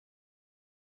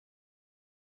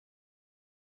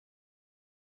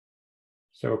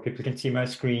So people can see my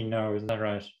screen now, isn't that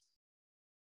right?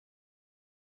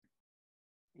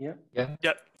 Yeah. Yeah.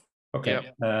 Yep. Okay.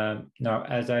 Yep. Now,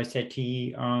 as I said to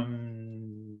you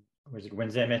on, was it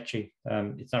Wednesday, Metri?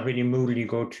 It's not really Moodle you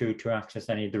go to access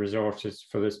any of the resources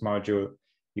for this module.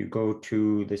 You go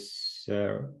to this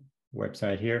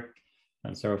website here.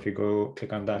 And so if you go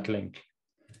click on that link,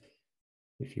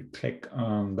 if you click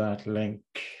on that link,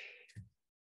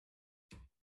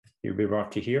 you'll be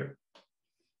brought to here.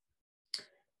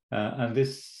 And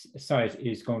this site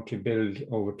is going to build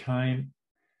over time.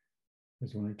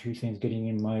 There's one or two things getting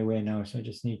in my way now, so I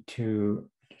just need to,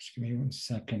 just give me 1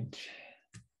 second.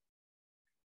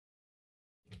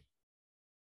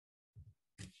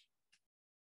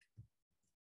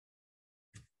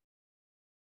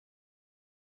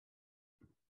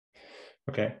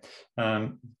 Okay,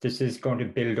 this is going to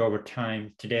build over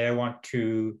time. Today I want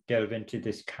to delve into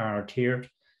this card here.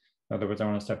 In other words, I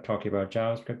want to start talking about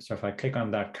JavaScript. So if I click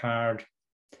on that card,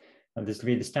 and this will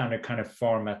be the standard kind of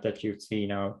format that you'd see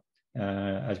now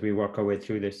as we work our way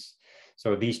through this.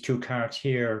 So these two cards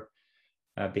here,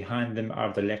 behind them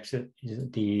are the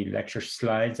lecture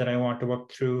slides that I want to work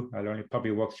through. I'll only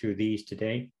probably work through these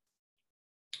today.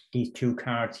 These two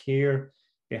cards here,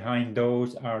 behind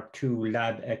those are two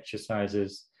lab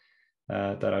exercises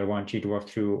that I want you to work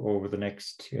through over the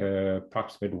next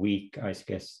approximate week, I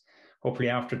guess. Hopefully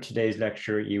after today's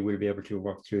lecture, you will be able to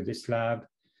work through this lab.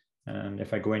 And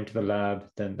if I go into the lab,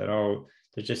 then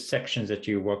there's just sections that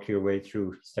you work your way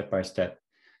through step by step.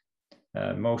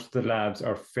 Most of the labs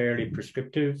are fairly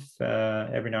prescriptive.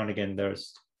 Every now and again,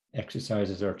 there's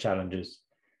exercises or challenges.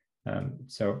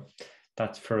 So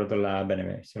that's for the lab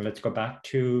anyway. So let's go back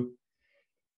to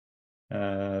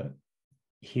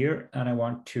here. And I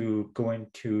want to go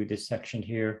into this section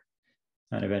here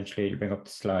and eventually bring up the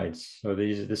slides. So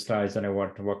these are the slides that I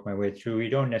want to work my way through. You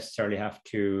don't necessarily have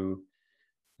to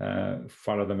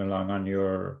follow them along on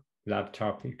your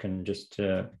laptop. You can just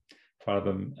follow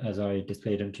them as I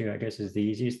display them to you, I guess is the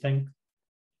easiest thing.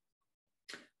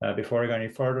 Before I go any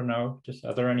further now, just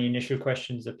are there any initial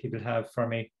questions that people have for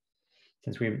me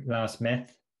since we last met?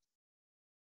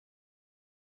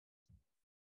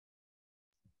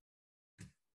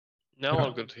 No,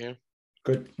 all good here.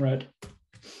 Good, right.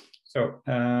 So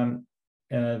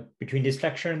between this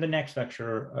lecture and the next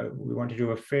lecture, we want to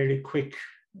do a fairly quick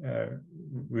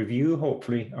review,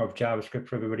 hopefully, of JavaScript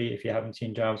for everybody. If you haven't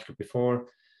seen JavaScript before,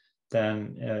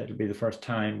 then it'll be the first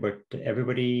time, but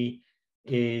everybody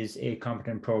is a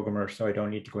competent programmer, so I don't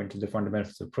need to go into the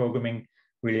fundamentals of programming.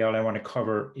 Really, all I want to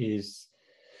cover is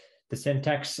the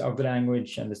syntax of the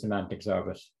language and the semantics of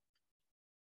it.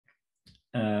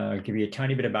 I'll give you a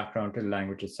tiny bit of background to the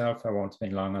language itself. I won't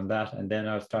spend long on that. And then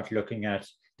I'll start looking at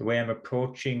the way I'm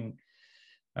approaching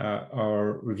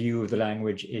our review of the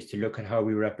language is to look at how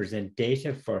we represent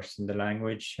data first in the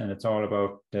language. And it's all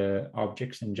about the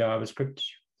objects in JavaScript,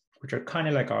 which are kind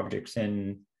of like objects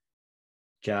in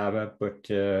Java, but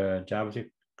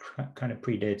JavaScript kind of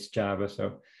predates Java.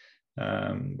 So,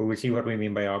 but we'll see what we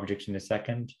mean by objects in a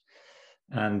second.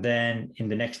 And then in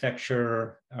the next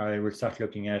lecture, I will start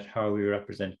looking at how we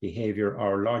represent behavior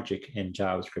or logic in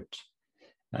JavaScript.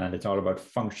 And it's all about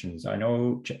functions. I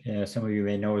know some of you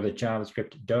may know that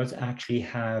JavaScript does actually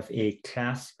have a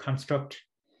class construct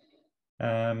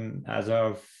as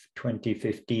of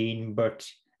 2015, but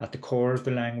at the core of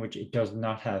the language, it does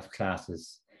not have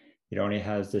classes. It only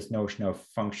has this notion of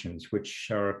functions,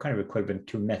 which are kind of equivalent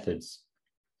to methods.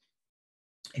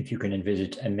 If you can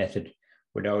envisage a method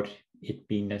without it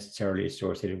being necessarily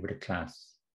associated with a class.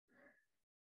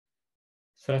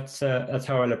 So that's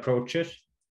how I'll approach it.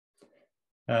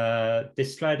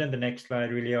 This slide and the next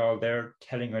slide, really all they're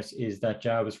telling us is that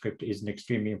JavaScript is an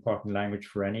extremely important language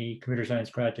for any computer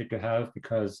science graduate to have,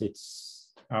 because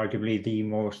it's arguably the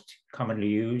most commonly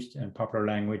used and popular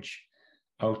language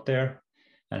out there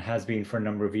and has been for a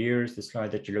number of years. The slide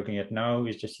that you're looking at now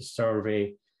is just a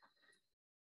survey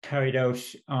carried out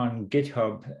on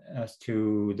GitHub as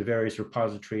to the various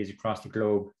repositories across the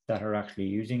globe that are actually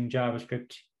using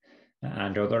JavaScript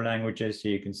and other languages. So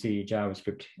you can see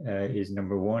JavaScript is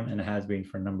 #1 and has been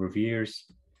for a number of years.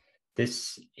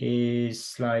 This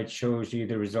slide shows you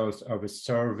the results of a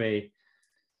survey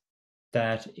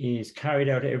that is carried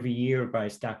out every year by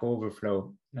Stack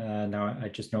Overflow. Now, I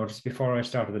just noticed before I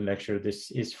started the lecture,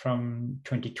 this is from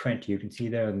 2020. You can see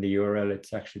there in the URL,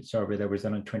 it's actually a survey that was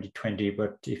done in 2020.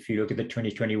 But if you look at the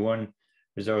 2021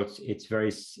 results, it's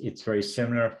very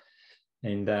similar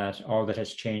in that all that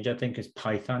has changed, I think, is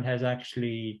Python has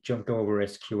actually jumped over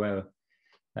SQL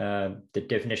The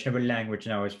definition of a language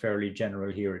now is fairly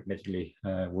general here, admittedly.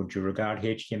 Would you regard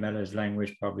HTML as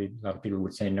language? Probably a lot of people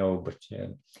would say no, but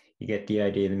you get the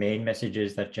idea. The main message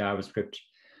is that JavaScript,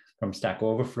 from Stack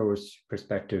Overflow's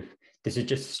perspective, this is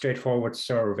just a straightforward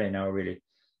survey now, really.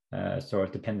 So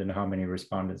it depends on how many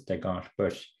respondents they got,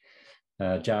 but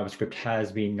JavaScript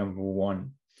has been number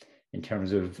one in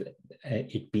terms of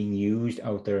it being used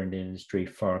out there in the industry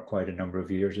for quite a number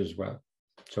of years as well.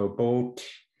 So both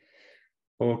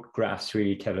graphs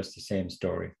really tell us the same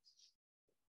story.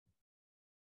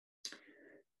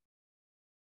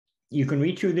 You can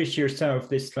read through this yourself,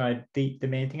 this slide. The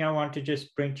main thing I want to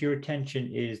just bring to your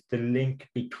attention is the link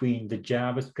between the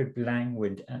JavaScript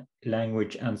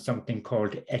language and something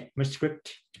called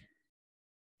ECMAScript.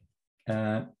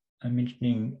 I'm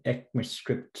mentioning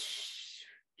ECMAScript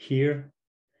here.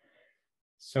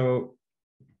 So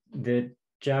the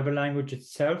Java language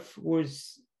itself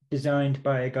was designed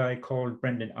by a guy called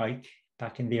Brendan Eich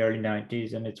back in the early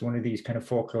 90s. And it's one of these kind of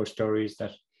folklore stories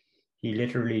that he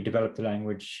literally developed the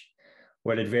language.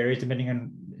 Well, it varies depending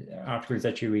on articles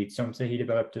that you read. Some say he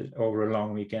developed it over a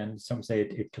long weekend. Some say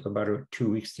it took about 2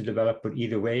 weeks to develop, but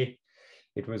either way,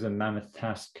 it was a mammoth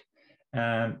task.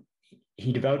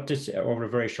 He developed this over a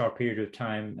very short period of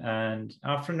time. And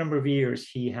after a number of years,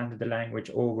 he handed the language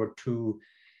over to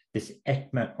this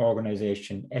ECMA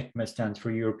organization. ECMA stands for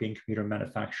European Computer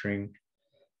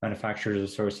Manufacturers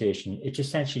Association. It's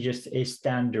essentially just a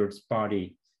standards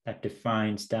body that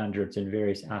defines standards in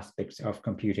various aspects of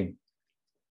computing.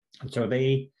 And so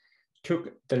they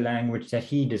took the language that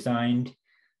he designed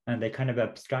and they kind of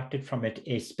abstracted from it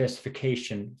a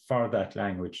specification for that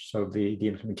language. So the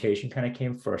implementation kind of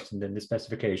came first and then the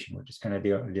specification, which is kind of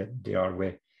the odd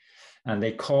way. And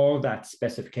they call that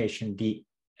specification the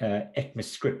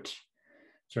ECMAScript.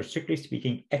 So strictly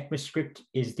speaking, ECMAScript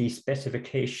is the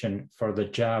specification for the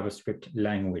JavaScript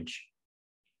language.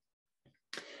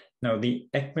 Now, the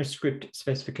ECMAScript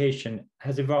specification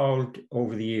has evolved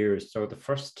over the years. So the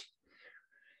first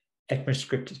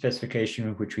ECMAScript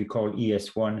specification, which we call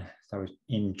ES1, that was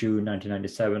in June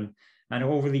 1997. And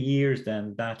over the years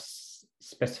then, that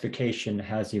specification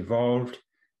has evolved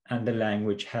and the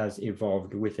language has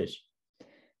evolved with it.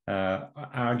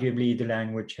 Arguably, the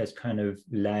language has kind of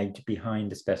lagged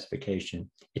behind the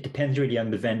specification. It depends really on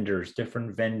the vendors.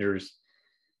 Different vendors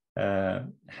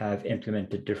have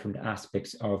implemented different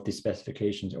aspects of the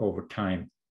specifications over time.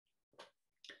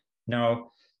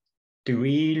 Now, the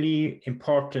really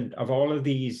important of all of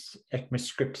these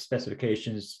ECMAScript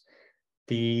specifications,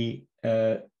 the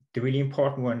really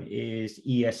important one is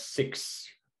ES6,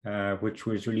 which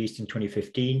was released in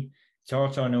 2015. It's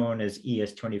also known as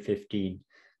ES 2015.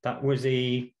 That was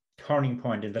a turning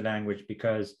point in the language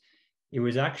because it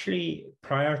was actually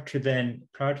prior to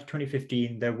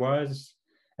 2015, there was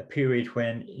a period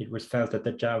when it was felt that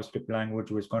the JavaScript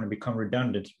language was going to become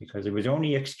redundant because it was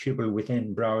only executable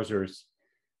within browsers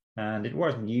and it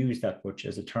wasn't used that much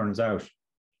as it turns out.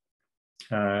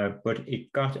 But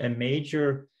it got a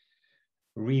major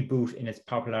reboot in its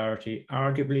popularity,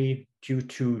 arguably due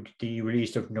to the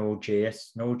release of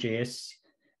Node.js. Node.js,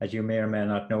 as you may or may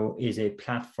not know, is a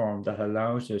platform that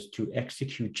allows us to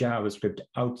execute JavaScript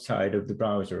outside of the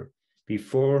browser.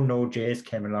 Before Node.js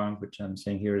came along, which I'm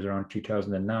saying here is around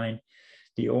 2009,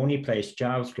 the only place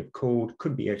JavaScript code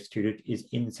could be executed is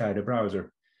inside a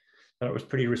browser. That was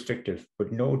pretty restrictive,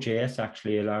 but Node.js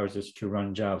actually allows us to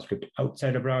run JavaScript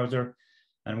outside a browser,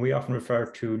 and we often refer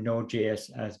to Node.js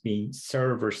as being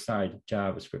server-side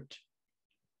JavaScript.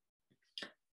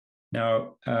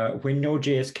 Now, when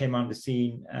Node.js came on the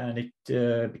scene, and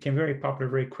it became very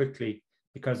popular very quickly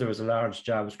because there was a large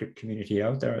JavaScript community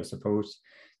out there, I suppose,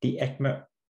 the ECMA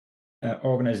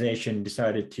organization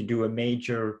decided to do a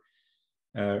major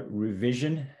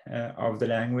revision of the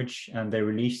language, and they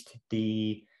released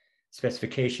the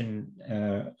specification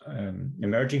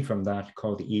emerging from that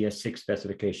called the ES6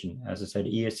 specification. As I said,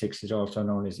 ES6 is also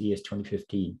known as ES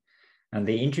 2015. And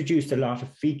they introduced a lot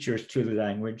of features to the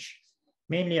language,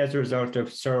 mainly as a result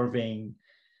of surveying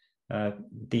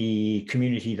the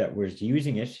community that was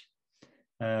using it.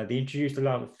 They introduced a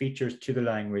lot of features to the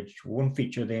language. One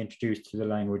feature they introduced to the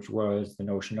language was the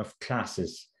notion of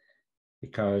classes,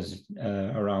 because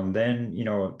around then, you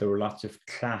know, there were lots of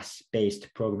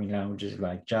class-based programming languages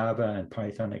like Java and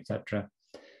Python, etc.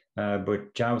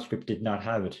 But JavaScript did not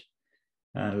have it.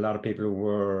 And a lot of people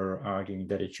were arguing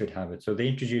that it should have it. So they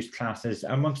introduced classes,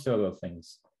 amongst other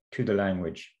things, to the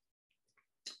language.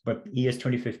 But ES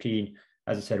 2015,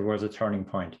 as I said, was a turning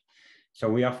point. So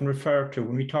we often refer to,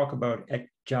 when we talk about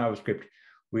JavaScript,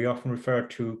 we often refer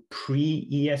to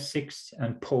pre-ES6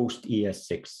 and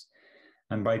post-ES6.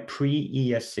 And by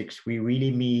pre-ES6, we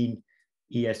really mean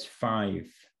ES5.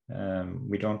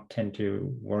 We don't tend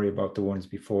to worry about the ones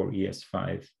before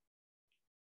ES5.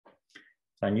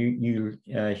 And you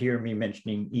hear me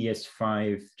mentioning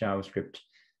ES5 JavaScript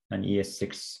and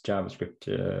ES6 JavaScript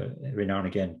every now and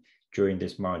again during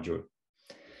this module.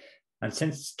 And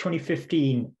since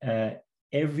 2015,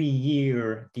 every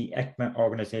year the ECMA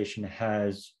organization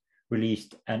has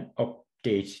released an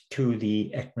update to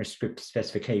the ECMAScript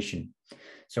specification.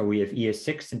 So we have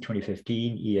ES6 in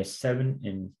 2015, ES7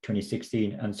 in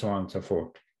 2016, and so on and so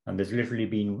forth. And there's literally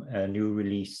been a new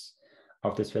release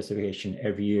of the specification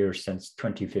every year since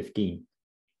 2015.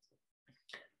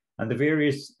 And the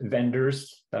various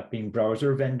vendors, that being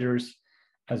browser vendors,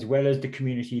 as well as the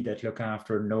community that look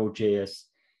after Node.js,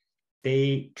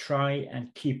 they try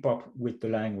and keep up with the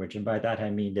language. And by that, I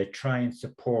mean they try and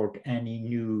support any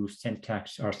new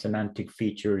syntax or semantic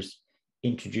features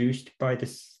introduced by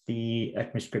the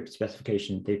ECMAScript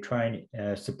specification. They try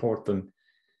and support them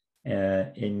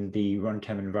in the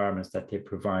runtime environments that they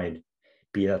provide,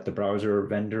 be that the browser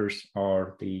vendors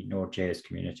or the Node.js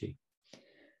community.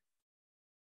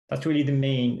 That's really the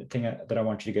main thing that I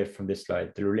want you to get from this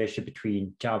slide, the relationship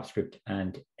between JavaScript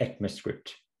and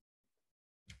ECMAScript.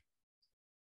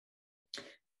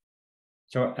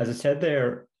 So as I said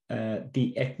there,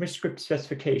 the ECMAScript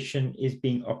specification is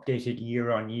being updated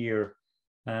year on year,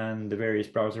 and the various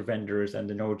browser vendors and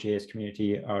the Node.js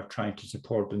community are trying to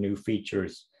support the new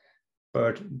features.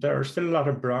 But there are still a lot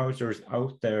of browsers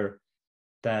out there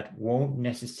that won't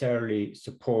necessarily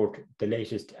support the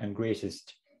latest and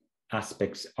greatest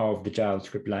aspects of the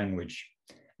JavaScript language.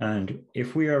 And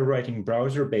if we are writing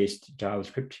browser-based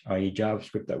JavaScript, i.e.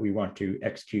 JavaScript that we want to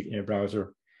execute in a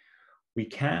browser, we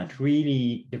can't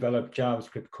really develop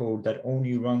JavaScript code that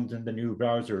only runs in the new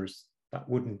browsers. That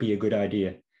wouldn't be a good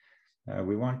idea.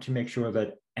 We want to make sure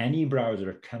that any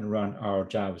browser can run our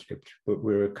JavaScript, but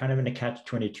we're kind of in a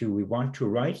catch-22. We want to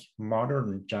write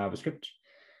modern JavaScript,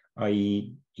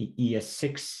 i.e.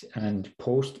 ES6 and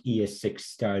post-ES6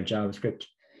 style JavaScript,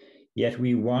 yet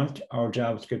we want our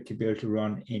JavaScript to be able to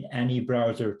run in any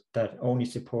browser that only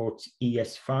supports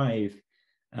ES5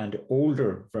 and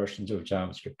older versions of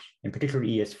JavaScript, in particular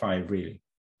ES5 really.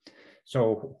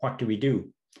 So what do we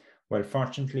do? Well,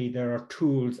 fortunately, there are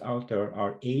tools out there,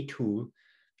 or a tool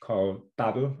called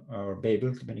Babel or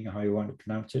Babel, depending on how you want to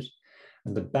pronounce it.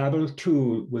 And the Babel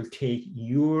tool will take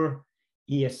your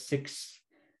ES6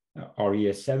 or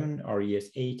ES7 or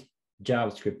ES8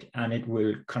 JavaScript, and it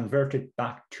will convert it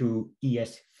back to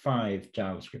ES5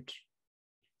 JavaScript.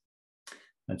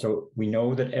 And so we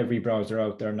know that every browser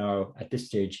out there now at this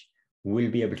stage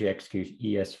will be able to execute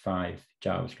ES5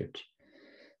 JavaScript.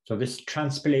 So this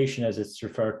transpilation, as it's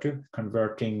referred to,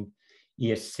 converting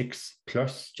ES6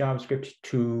 plus JavaScript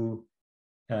to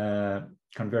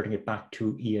converting it back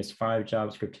to ES5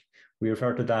 JavaScript, we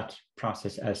refer to that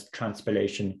process as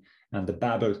transpilation, and the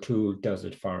Babel tool does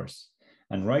it for us.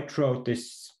 And right throughout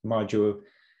this module,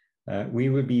 we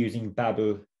will be using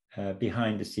Babel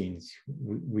behind the scenes.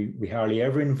 We hardly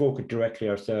ever invoke it directly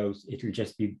ourselves. It'll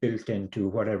just be built into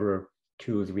whatever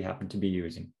tools we happen to be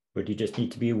using. But you just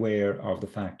need to be aware of the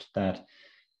fact that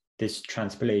this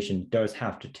transpilation does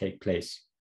have to take place.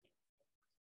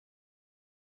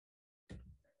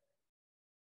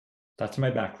 That's my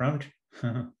background.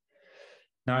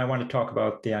 Now I want to talk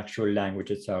about the actual language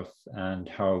itself and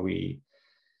how we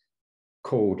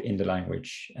code in the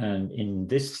language. And in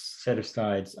this set of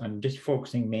slides, I'm just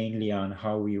focusing mainly on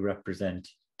how we represent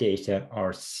data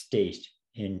or state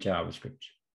in JavaScript.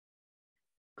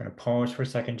 I'm going to pause for a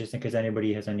second just in case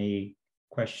anybody has any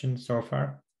questions so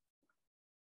far.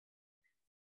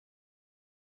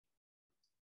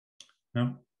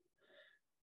 No?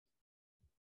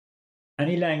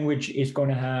 Any language is going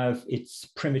to have its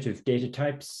primitive data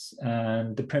types,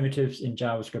 and the primitives in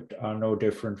JavaScript are no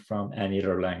different from any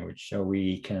other language. So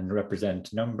we can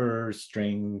represent numbers,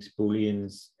 strings,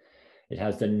 booleans. It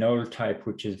has the null type,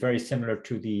 which is very similar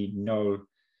to the null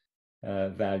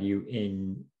value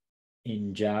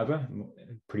in Java.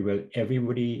 Pretty well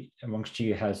everybody amongst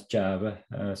you has Java.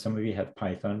 Some of you have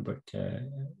Python, but the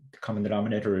common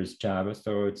denominator is Java.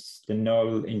 So it's the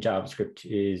null in JavaScript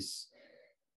is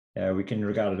we can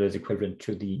regard it as equivalent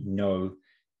to the null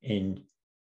in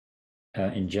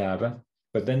Java.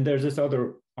 But then there's this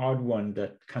other odd one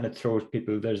that kind of throws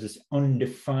people. There's this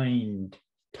undefined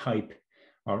type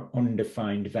or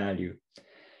undefined value.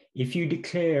 If you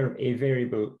declare a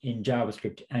variable in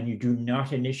JavaScript and you do not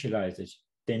initialize it,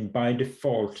 then by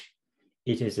default,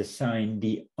 it is assigned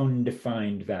the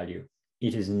undefined value.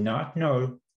 It is not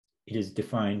null, it is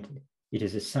defined, it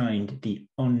is assigned the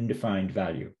undefined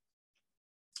value.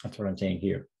 That's what I'm saying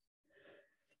here.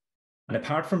 And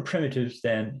apart from primitives,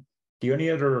 then the only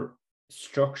other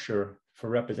structure for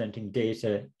representing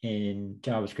data in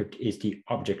JavaScript is the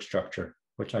object structure,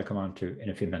 which I'll come on to in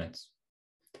a few minutes.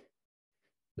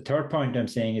 The third point I'm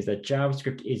saying is that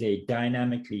JavaScript is a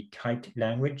dynamically typed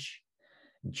language.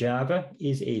 Java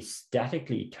is a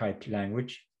statically typed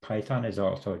language. Python is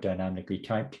also dynamically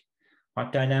typed.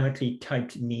 What dynamically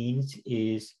typed means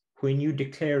is when you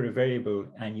declare a variable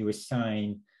and you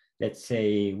assign, let's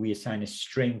say we assign a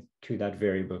string to that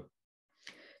variable,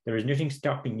 there is nothing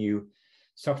stopping you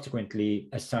subsequently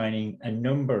assigning a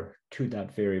number to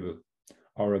that variable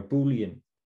or a Boolean.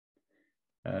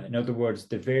 In other words,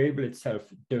 the variable itself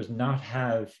does not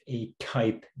have a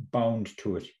type bound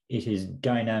to it. It is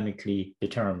dynamically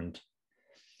determined.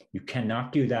 You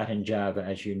cannot do that in Java,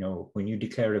 as you know. When you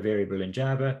declare a variable in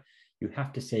Java, you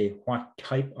have to say what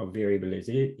type of variable it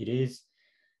is,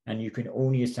 and you can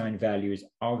only assign values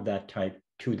of that type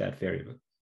to that variable.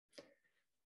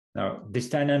 Now, this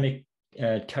dynamic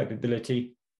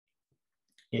typability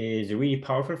is a really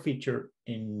powerful feature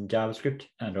in JavaScript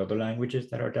and other languages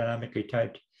that are dynamically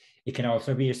typed. It can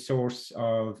also be a source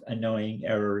of annoying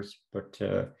errors, but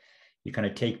you kind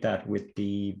of take that with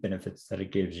the benefits that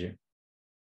it gives you.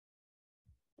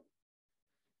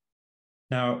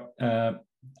 Now,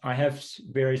 I have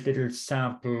various little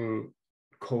sample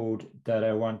code that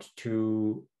I want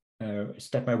to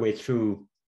step my way through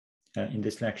in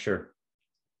this lecture.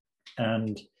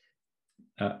 And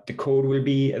the code will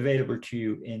be available to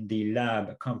you in the lab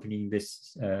accompanying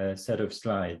this set of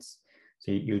slides.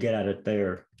 So you'll get at it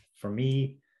there. For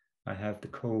me, I have the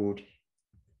code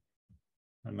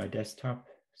on my desktop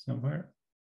somewhere.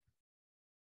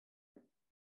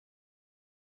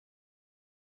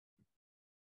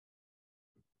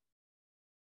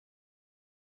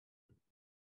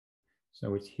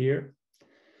 So it's here.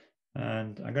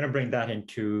 And I'm going to bring that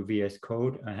into VS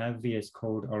Code. I have VS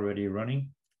Code already running.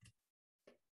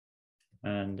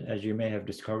 And as you may have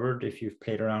discovered, if you've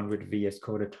played around with VS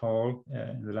Code at all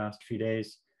in the last few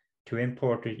days, to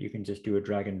import it, you can just do a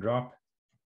drag and drop.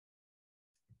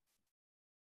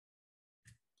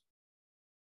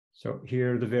 So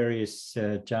here are the various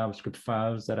JavaScript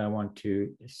files that I want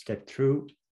to step through.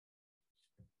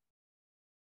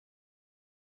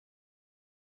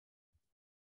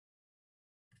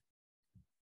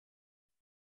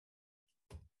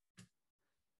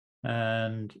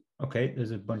 And okay,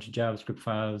 there's a bunch of JavaScript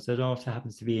files. There also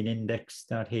happens to be an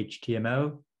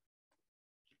index.html.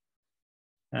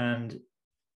 And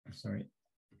sorry,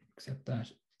 accept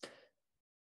that.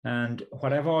 And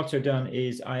what I've also done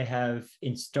is I have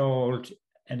installed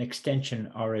an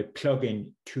extension or a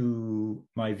plugin to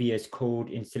my VS Code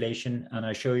installation, and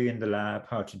I show you in the lab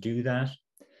how to do that.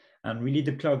 And really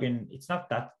the plugin, it's not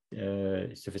that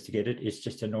sophisticated. It's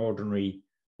just an ordinary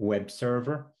web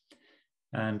server.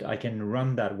 And I can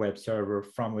run that web server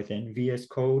from within VS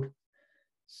Code.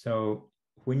 So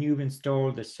when you've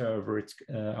installed the server, it's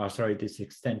this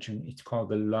extension, it's called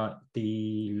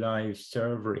the live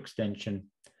server extension.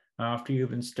 After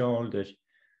you've installed it,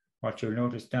 what you'll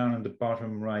notice down on the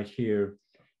bottom right here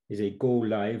is a go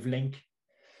live link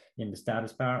in the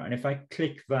status bar. And if I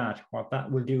click that, what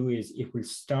that will do is it will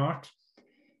start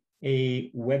a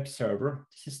web server.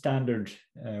 This is standard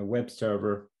web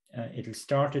server. It'll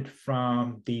start it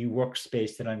from the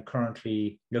workspace that I'm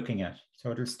currently looking at. So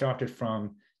it'll start it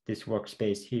from this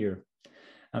workspace here.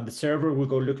 And the server will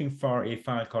go looking for a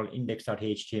file called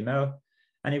index.html,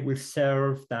 and it will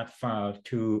serve that file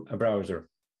to a browser.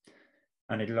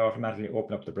 And it'll automatically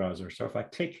open up the browser. So if I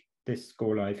click this go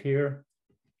live here,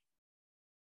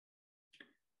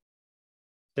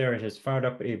 there it has fired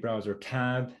up a browser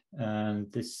tab,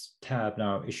 and this tab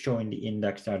now is showing the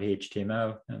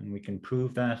index.html, and we can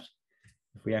prove that.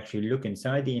 If we actually look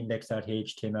inside the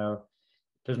index.html,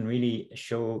 it doesn't really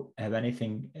have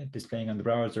anything displaying on the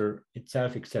browser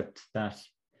itself except that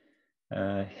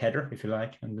header, if you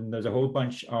like. And then there's a whole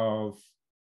bunch of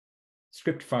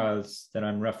script files that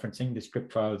I'm referencing, the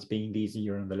script files being these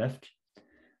here on the left.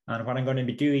 And what I'm going to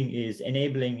be doing is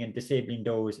enabling and disabling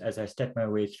those as I step my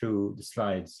way through the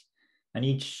slides. And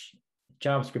each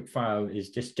JavaScript file is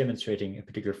just demonstrating a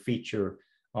particular feature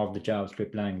of the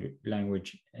JavaScript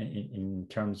language in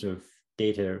terms of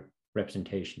data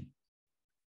representation.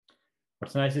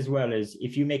 What's nice as well is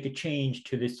if you make a change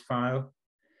to this file,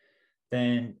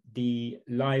 then the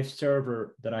live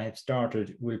server that I have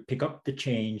started will pick up the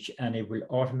change and it will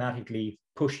automatically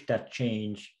push that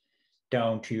change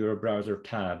down to your browser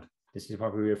tab. This is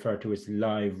what we refer to as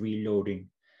live reloading.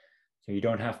 So you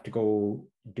don't have to go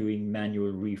doing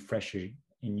manual refreshing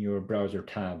in your browser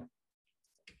tab.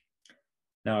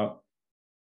 Now,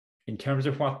 in terms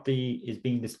of what is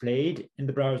being displayed in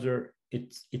the browser,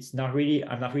 it's not really,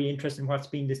 I'm not really interested in what's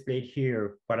being displayed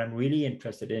here. What I'm really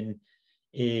interested in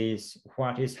is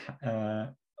what's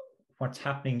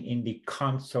happening in the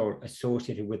console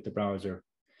associated with the browser.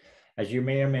 As you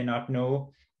may or may not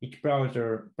know,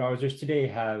 browsers today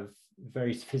have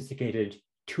very sophisticated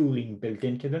tooling built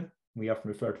into them. We often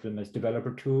refer to them as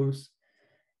developer tools.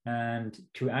 And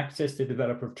to access the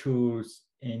developer tools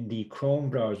in the Chrome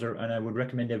browser, and I would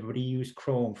recommend everybody use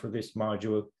Chrome for this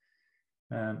module.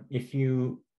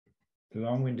 The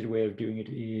long-winded way of doing it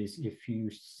is if you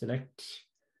select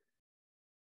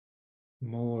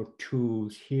more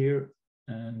tools here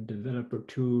and developer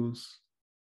tools,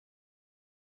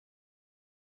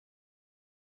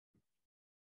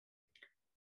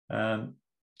 don't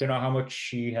know how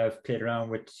much you have played around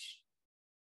with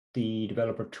the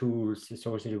developer tools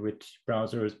associated with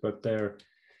browsers, but they're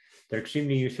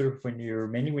extremely useful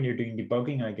mainly when you're doing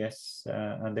debugging, I guess,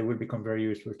 and they will become very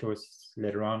useful to us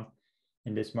later on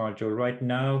in this module. Right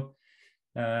now,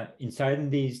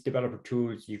 inside these developer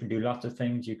tools, you can do lots of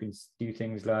things. You can do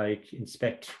things like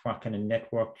inspect what kind of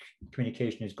network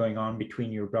communication is going on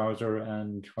between your browser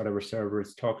and whatever server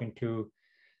it's talking to,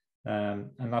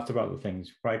 and lots of other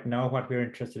things. Right now, what we're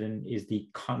interested in is the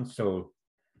console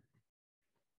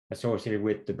associated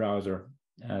with the browser.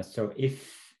 So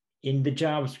if in the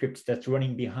JavaScript that's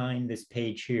running behind this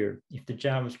page here, if the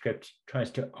JavaScript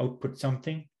tries to output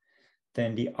something,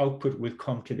 then the output will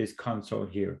come to this console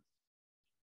here.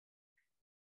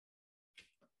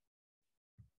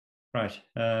 Right,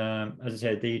 as I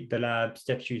said, the lab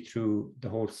steps you through the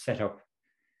whole setup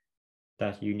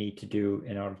that you need to do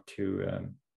in order to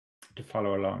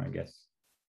follow along, I guess.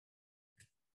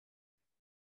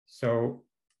 So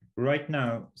right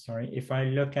now, sorry, if I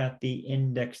look at the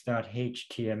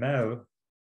index.html,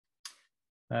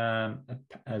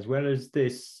 as well as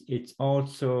this, it's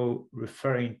also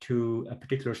referring to a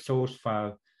particular source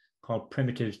file called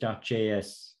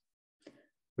primitives.js,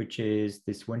 which is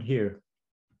this one here.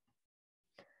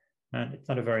 And it's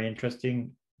not a very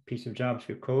interesting piece of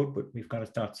JavaScript code, but we've got to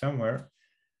start somewhere.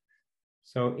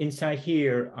 So inside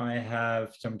here, I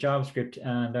have some JavaScript,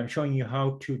 and I'm showing you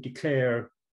how to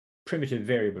declare primitive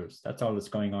variables. That's all that's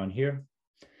going on here.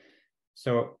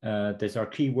 So there's our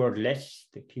keyword let.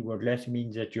 The keyword let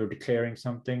means that you're declaring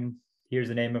something. Here's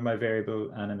the name of my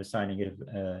variable, and I'm assigning it,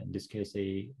 in this case,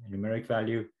 a numeric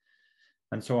value,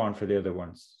 and so on for the other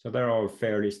ones. So they're all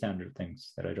fairly standard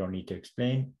things that I don't need to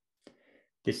explain.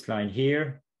 This line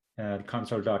here,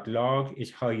 console.log,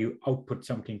 is how you output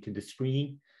something to the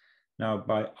screen. Now,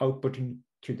 by outputting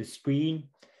to the screen,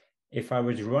 if I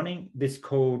was running this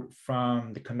code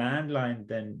from the command line,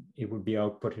 then it would be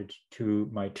outputted to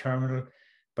my terminal,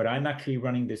 but I'm actually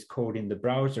running this code in the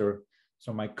browser.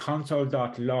 So my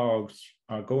console.logs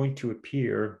are going to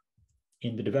appear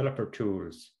in the developer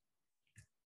tools,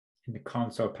 in the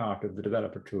console part of the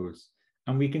developer tools.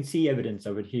 And we can see evidence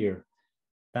of it here.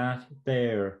 That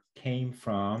there came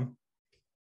from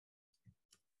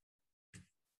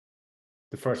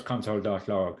the first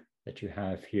console.log that you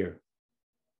have here.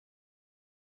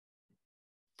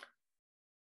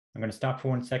 I'm going to stop for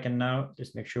 1 second now,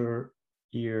 just make sure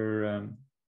you're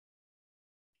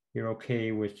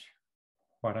okay with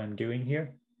what I'm doing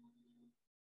here.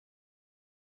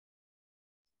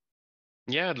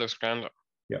 Yeah, it looks grand.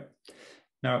 Yeah.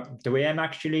 Now, the way I'm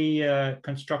actually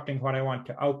constructing what I want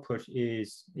to output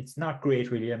is, it's not great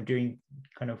really. I'm doing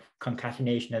kind of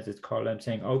concatenation, as it's called. I'm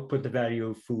saying output the value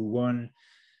of foo1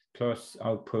 plus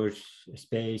output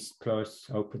space plus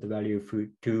output the value of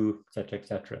foo2, etc.,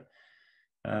 etc.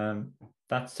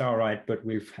 That's all right, but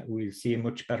we'll see a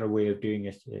much better way of doing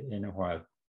it in a while.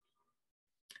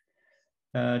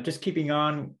 Just keeping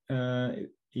on,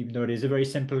 even though it is a very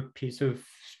simple piece of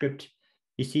script,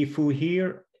 you see foo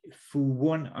here,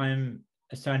 foo1, I'm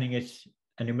assigning it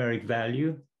a numeric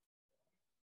value.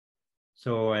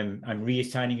 So I'm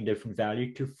reassigning a different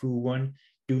value to foo1.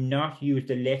 Do not use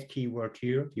the let keyword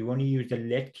here. You only use the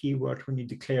let keyword when you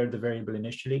declare the variable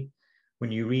initially.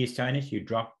 When you reassign it, you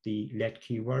drop the let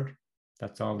keyword.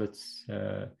 That's all that's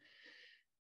I'm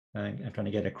trying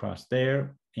to get across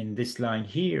there. In this line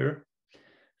here,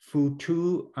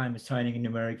 foo2, I'm assigning a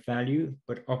numeric value,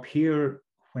 but up here,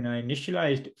 when I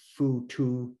initialized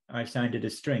foo2, I assigned it a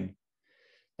string.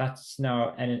 That's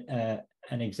now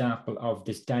an example of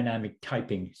this dynamic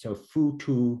typing. So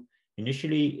foo2,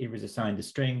 initially it was assigned a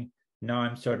string. Now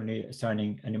I'm certainly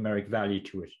assigning a numeric value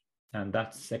to it, and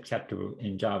that's acceptable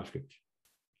in JavaScript.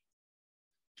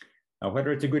 Now,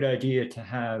 whether it's a good idea to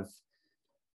have,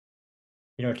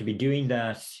 to be doing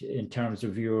that in terms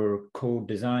of your code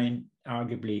design,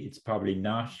 arguably it's probably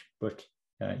not, but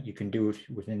you can do it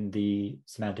within the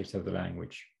semantics of the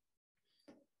language.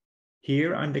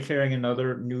 Here, I'm declaring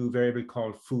another new variable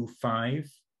called foo5,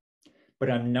 but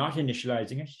I'm not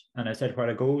initializing it. And I said a while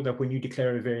ago that when you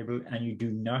declare a variable and you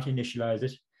do not initialize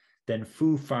it, then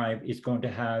foo5 is going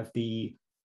to have the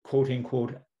quote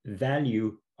unquote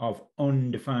value of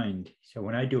undefined. So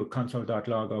when I do a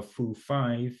console.log of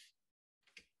foo5,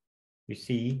 you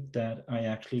see that I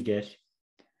actually get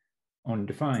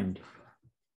undefined.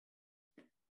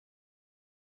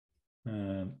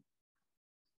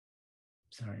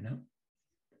 Sorry, no.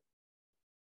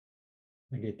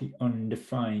 I get the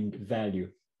undefined value.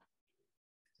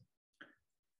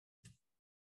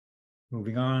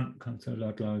 Moving on,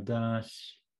 console.log that,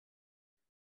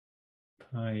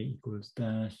 pi equals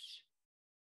that.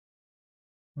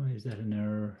 Why is that an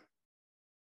error?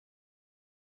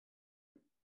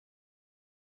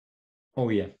 Oh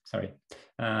yeah, sorry.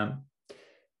 So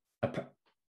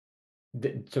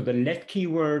the let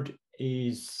keyword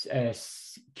is a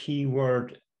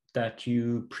keyword that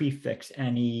you prefix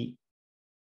any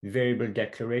variable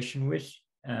declaration with.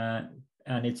 And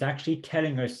it's actually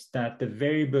telling us that the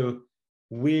variable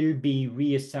will be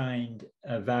reassigned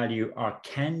a value or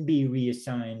can be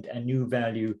reassigned a new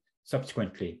value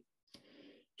subsequently.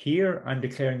 Here, I'm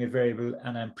declaring a variable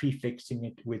and I'm prefixing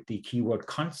it with the keyword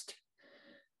const.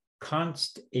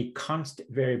 A const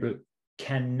variable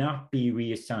cannot be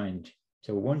reassigned.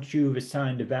 So once you've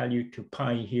assigned a value to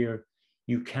pi here,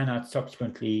 you cannot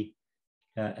subsequently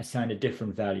assign a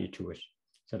different value to it.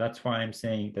 So that's why I'm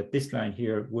saying that this line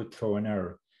here would throw an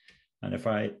error. And if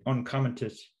I uncomment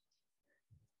it,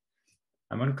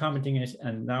 I'm uncommenting it,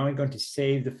 and now I'm going to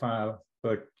save the file,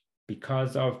 but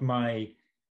because of my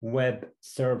web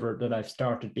server that I've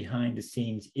started behind the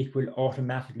scenes, it will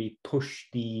automatically push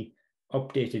the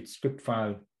updated script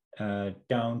file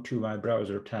down to my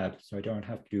browser tab. So I don't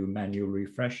have to do manual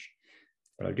refresh,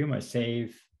 but I'll do my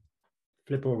save,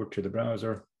 flip over to the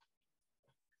browser,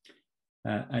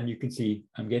 and you can see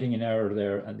I'm getting an error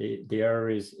there. And the error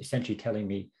is essentially telling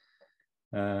me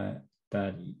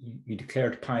that you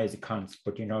declared pi as a const,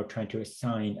 but you're now trying to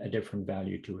assign a different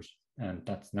value to it. And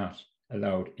that's not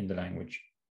allowed in the language.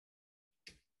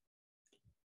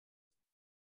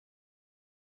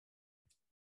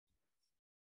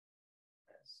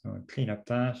 So clean up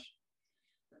that,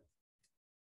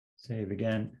 save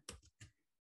again,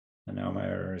 and now my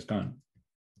error is gone.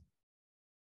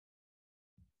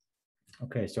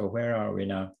 Okay, so where are we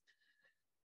now?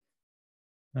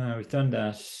 We've done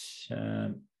that.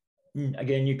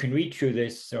 Again, you can read through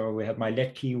this. So we have my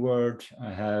let keyword,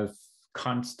 I have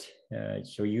const.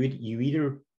 So you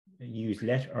either use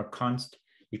let or const.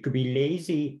 You could be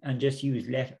lazy and just use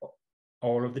let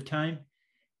all of the time,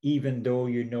 even though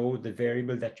you know the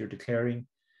variable that you're declaring.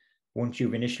 Once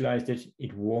you've initialized it,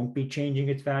 it won't be changing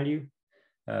its value.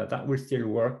 That will still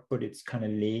work, but it's kind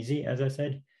of lazy, as I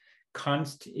said.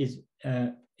 Const is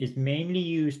mainly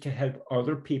used to help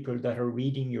other people that are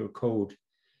reading your code.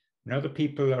 When other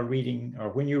people are reading, or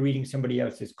when you're reading somebody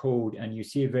else's code and you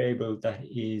see a variable that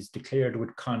is declared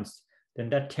with const, then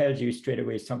that tells you straight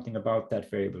away something about that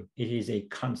variable. It is a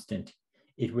constant.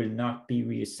 It will not be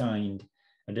reassigned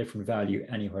a different value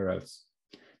anywhere else.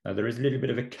 Now, there is a little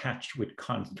bit of a catch with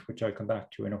const, which I'll come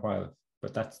back to in a while,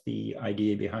 but that's the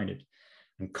idea behind it.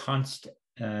 And const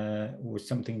was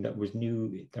something that was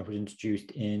new, that was introduced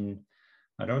in,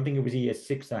 I don't think it was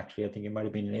ES6 actually, I think it might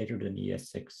have been later than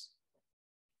ES6.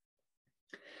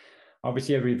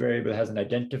 Obviously, every variable has an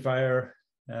identifier.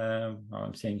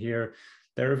 I'm saying here,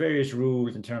 there are various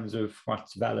rules in terms of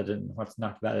what's valid and what's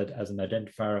not valid as an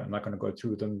identifier. I'm not going to go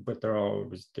through them, but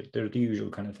they're the usual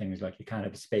kind of things, like you can't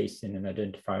have a space in an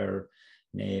identifier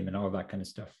name and all that kind of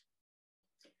stuff.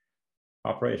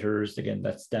 Operators, again,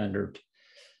 that's standard.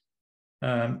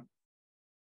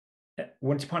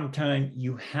 Once upon a time,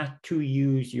 you had to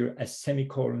use a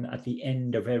semicolon at the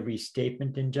end of every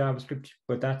statement in JavaScript,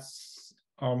 but that's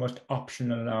almost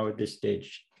optional now at this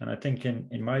stage. And I think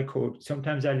in my code,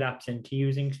 sometimes I lapse into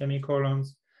using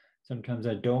semicolons, sometimes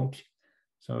I don't.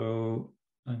 So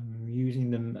I'm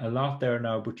using them a lot there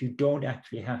now, but you don't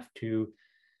actually have to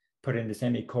put in the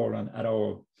semicolon at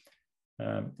all,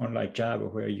 unlike Java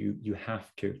where you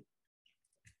have to.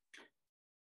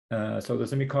 So the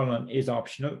semicolon is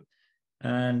optional.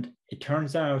 And it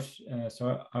turns out,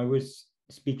 so I was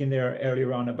speaking there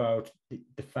earlier on about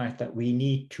the fact that we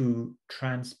need to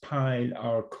transpile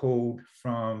our code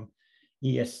from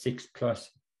ES6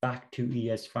 plus back to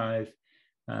ES5,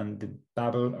 and the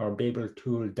Babel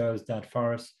tool does that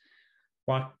for us.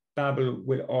 What Babel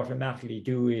will automatically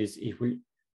do is it will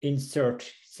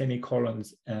insert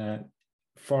semicolons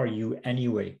for you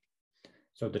anyway.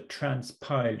 So the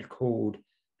transpiled code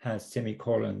has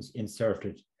semicolons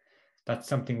inserted. That's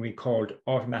something we called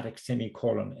automatic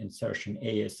semicolon insertion,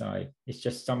 ASI. It's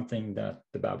just something that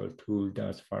the Babel tool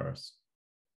does for us.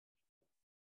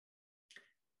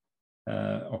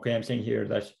 Okay, I'm saying here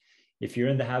that if you're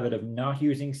in the habit of not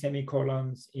using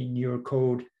semicolons in your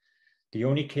code, the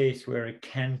only case where it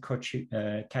can catch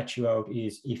you out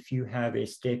is if you have a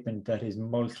statement that is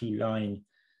multi-line,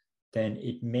 then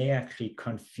it may actually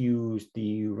confuse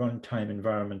the runtime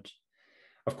environment.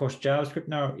 Of course, JavaScript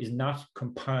now is not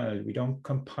compiled. We don't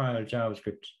compile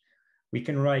JavaScript. We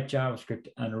can write JavaScript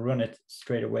and run it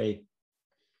straight away.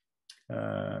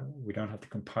 We don't have to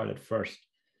compile it first.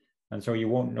 And so you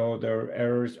won't know there are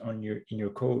errors in your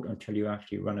code until you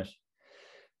actually run it.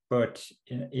 But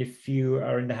if you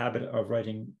are in the habit of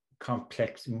writing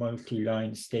complex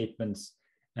multi-line statements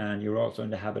and you're also in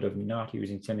the habit of not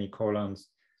using semicolons,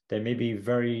 there may be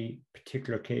very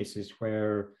particular cases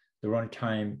where the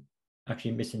runtime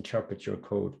actually misinterprets your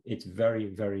code. It's very,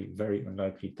 very, very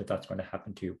unlikely that that's going to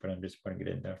happen to you, but I'm just putting it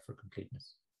in there for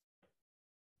completeness.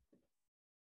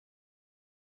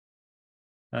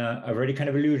 I've already kind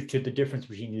of alluded to the difference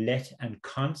between let and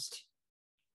const.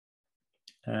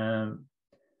 So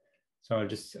I'll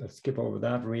skip over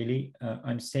that really.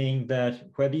 I'm saying that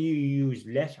whether you use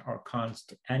let or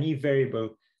const, any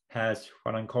variable has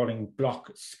what I'm calling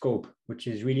block scope, which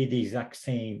is really the exact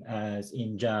same as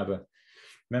in Java.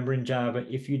 Remember in Java,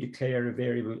 if you declare a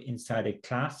variable inside a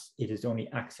class, it is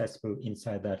only accessible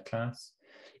inside that class.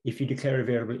 If you declare a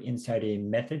variable inside a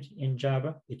method in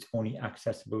Java, it's only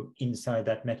accessible inside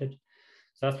that method.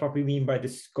 So that's what we mean by the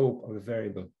scope of a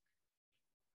variable.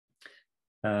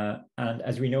 And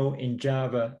as we know in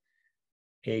Java,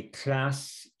 a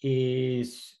class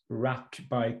is wrapped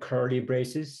by curly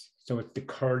braces. So it's the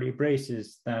curly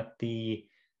braces that the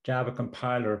Java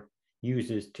compiler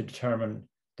uses to determine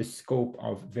the scope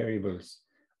of variables.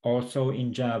 Also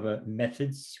in Java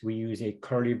methods, we use a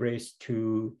curly brace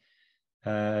to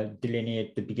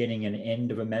delineate the beginning and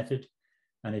end of a method.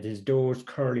 And it is those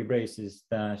curly braces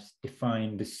that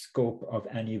define the scope of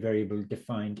any variable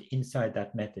defined inside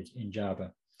that method in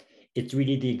Java. It's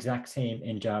really the exact same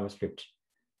in JavaScript.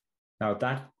 Now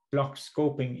that block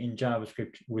scoping in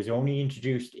JavaScript was only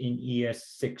introduced in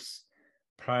ES6.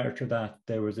 Prior to that,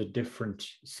 there was a different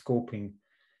scoping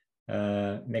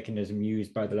mechanism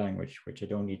used by the language, which I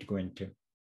don't need to go into.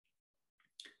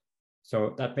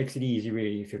 So that makes it easy,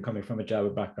 really, if you're coming from a Java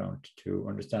background, to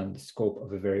understand the scope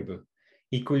of a variable.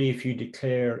 Equally, if you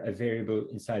declare a variable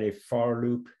inside a for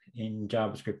loop in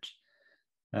JavaScript,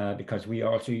 because we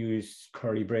also use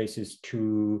curly braces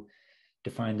to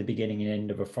define the beginning and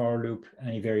end of a for loop,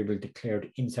 any variable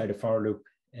declared inside a for loop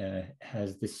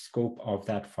has the scope of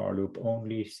that for loop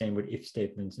only. Same with if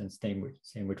statements and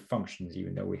same with functions,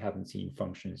 even though we haven't seen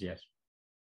functions yet.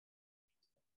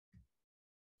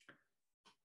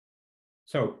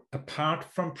 So apart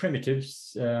from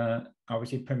primitives,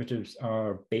 obviously primitives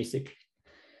are basic.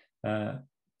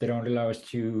 They don't allow us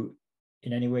to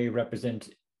in any way represent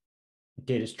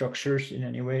data structures in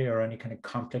any way or any kind of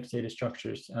complex data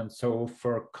structures. And so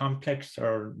for complex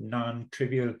or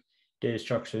non-trivial data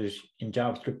structures in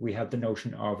JavaScript, we have the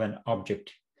notion of an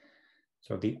object.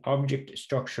 So the object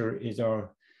structure is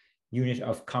our unit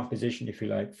of composition, if you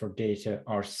like, for data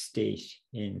or state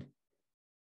in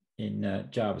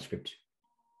JavaScript.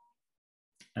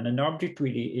 And an object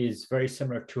really is very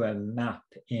similar to a map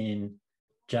in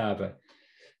Java.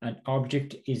 An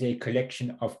object is a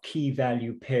collection of key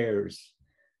value pairs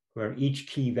where each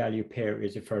key value pair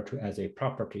is referred to as a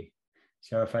property.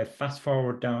 So if I fast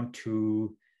forward down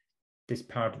to this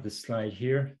part of the slide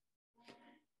here,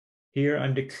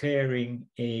 I'm declaring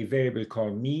a variable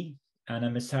called me and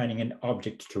I'm assigning an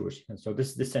object to it. And so this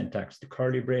is the syntax, the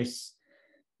curly brace.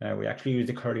 We actually use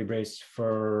the curly brace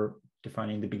for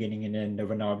defining the beginning and end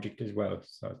of an object as well.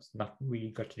 So it's not really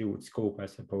got to do with scope, I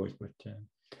suppose. But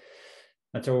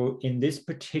and so in this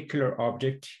particular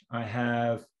object, I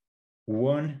have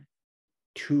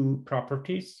 2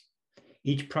 properties.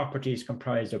 Each property is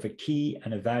comprised of a key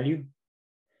and a value.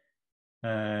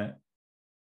 The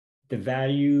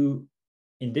value,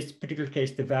 in this particular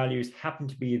case, the values happen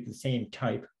to be the same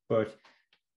type, but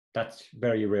that's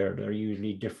very rare. They're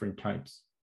usually different types.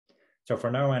 So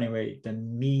for now, anyway, the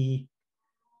me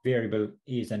variable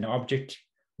is an object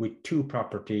with 2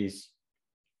 properties.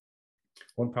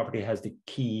 One property has the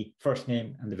key first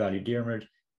name and the value Diarmuid.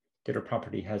 The other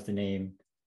property has the name,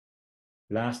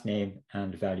 last name,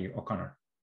 and value O'Connor.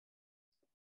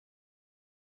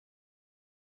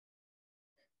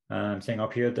 I'm saying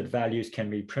up here that values can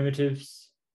be primitives.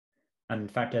 And in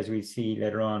fact, as we see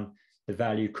later on, the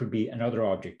value could be another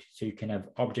object. So you can have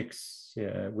objects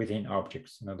within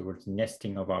objects, in other words,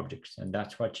 nesting of objects. And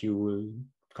that's what you will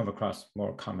come across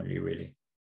more commonly, really.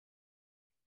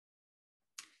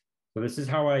 So this is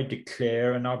how I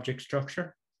declare an object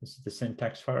structure. This is the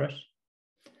syntax for it.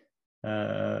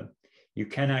 You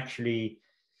can actually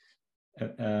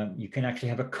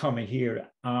have a comma here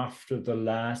after the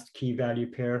last key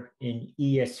value pair. In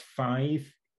ES5,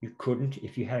 you couldn't.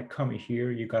 If you had a comma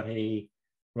here, you got a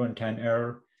runtime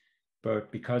error.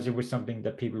 But because it was something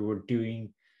that people were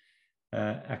doing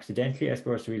accidentally, I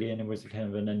suppose, really, and it was kind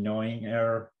of an annoying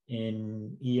error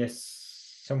in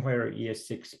somewhere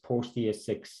ES6, post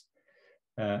ES6,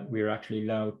 we're actually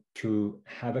allowed to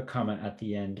have a comma at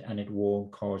the end and it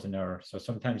won't cause an error. So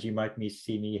sometimes you might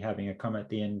see me having a comma at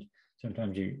the end,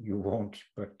 sometimes you won't,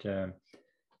 but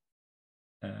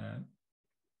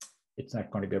it's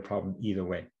not going to be a problem either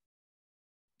way.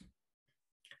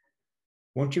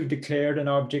 Once you've declared an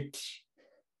object,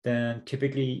 then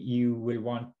typically you will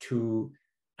want to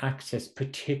access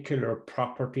particular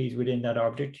properties within that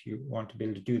object. You want to be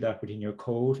able to do that within your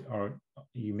code, or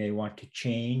you may want to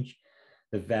change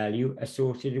the value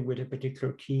associated with a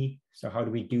particular key. So how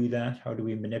do we do that? How do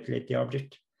we manipulate the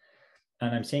object?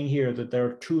 And I'm saying here that there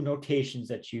are two notations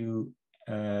that you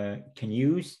can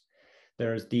use.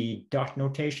 There's the dot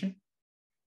notation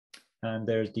and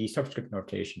there's the subscript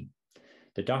notation.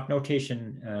 The dot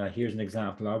notation, here's an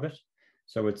example of it.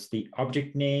 So it's the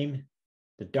object name,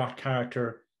 the dot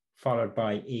character, followed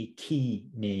by a key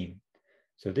name.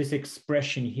 So this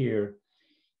expression here,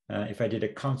 if I did a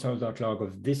console.log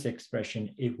of this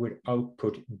expression, it would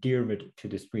output Diarmid to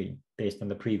the screen based on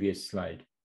the previous slide.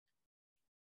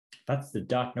 That's the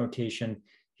dot notation.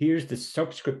 Here's the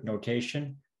subscript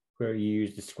notation where you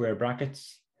use the square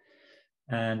brackets.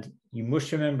 And you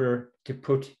must remember to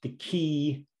put the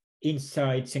key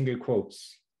inside single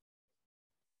quotes.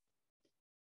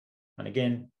 And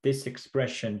again, this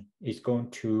expression is going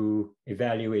to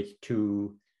evaluate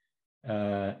to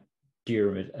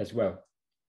Diarmid as well.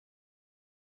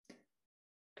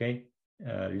 Okay,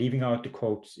 leaving out the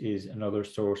quotes is another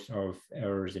source of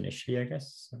errors initially, I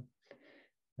guess. So,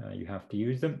 you have to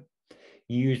use them.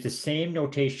 You use the same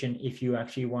notation if you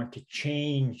actually want to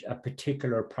change a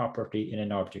particular property in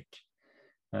an object.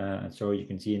 And so you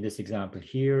can see in this example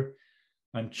here,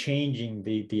 I'm changing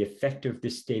the effect of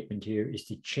this statement here is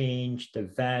to change the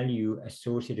value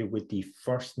associated with the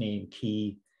first name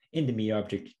key in the me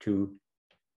object to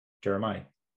Jeremiah.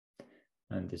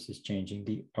 And this is changing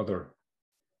the other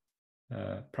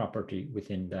property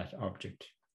within that object.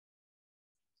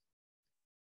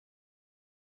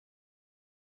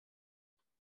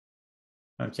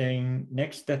 I'm saying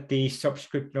next that the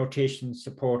subscript notation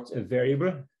supports a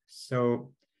variable.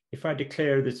 So if I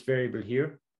declare this variable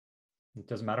here, it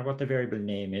doesn't matter what the variable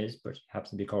name is, but it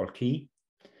happens to be called key,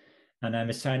 and I'm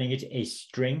assigning it a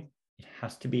string. It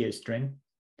has to be a string.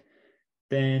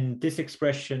 Then this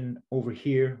expression over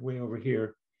here, way over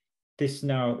here, this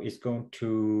now is going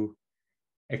to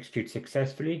execute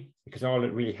successfully, because all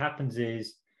that really happens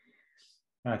is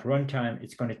at runtime,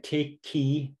 it's going to take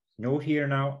key. Note here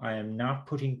now, I am not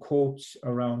putting quotes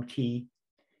around key.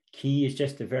 Key is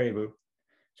just a variable.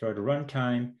 So at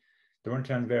runtime, the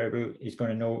runtime variable is going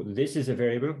to know this is a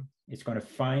variable. It's going to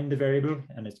find the variable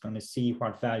and it's going to see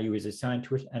what value is assigned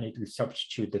to it, and it will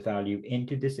substitute the value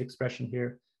into this expression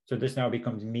here. So this now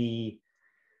becomes me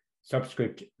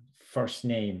subscript first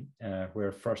name,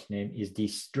 where first name is the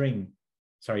string,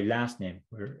 sorry, last name,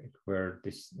 where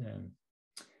this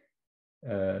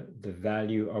the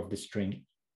value of the string,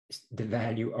 the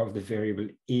value of the variable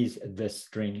is the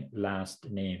string last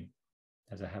name,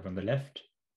 as I have on the left.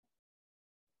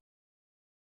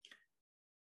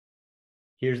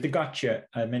 Here's the gotcha.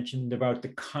 I mentioned about the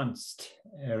const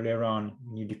earlier on.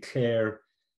 When you declare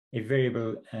a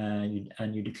variable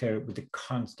and you declare it with the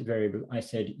const variable, I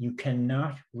said you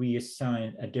cannot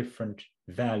reassign a different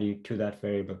value to that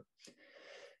variable.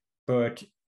 But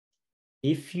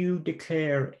if you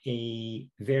declare a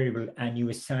variable and you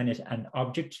assign it an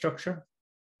object structure,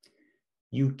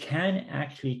 you can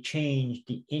actually change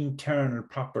the internal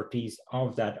properties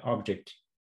of that object.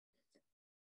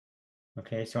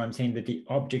 Okay, so I'm saying that the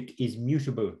object is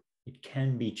mutable. It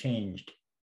can be changed.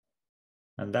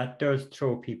 And that does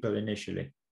throw people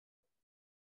initially.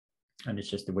 And it's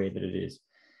just the way that it is.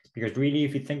 Because really,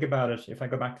 if you think about it, if I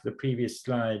go back to the previous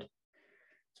slide,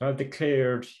 so I've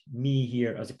declared me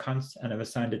here as a constant and I've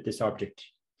assigned it this object.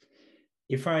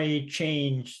 If I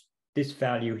change this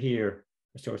value here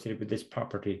associated with this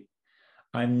property,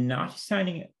 I am not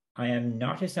assigning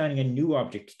a new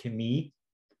object to me.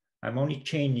 I'm only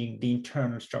changing the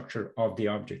internal structure of the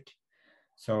object.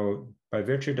 So by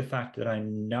virtue of the fact that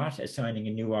I'm not assigning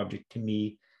a new object to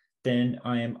me, then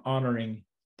I am honoring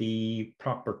the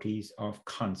properties of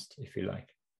const, if you like.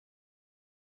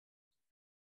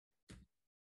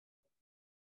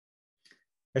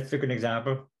 Let's look at an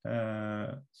example.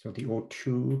 So the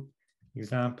WAD2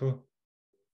 example.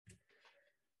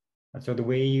 And so the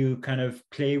way you kind of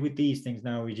play with these things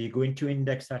now is you go into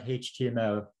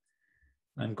index.html.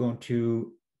 I'm going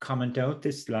to comment out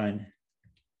this line.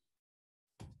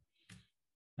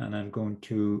 And I'm going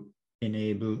to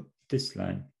enable this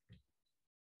line.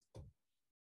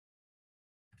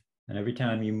 And every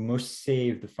time you must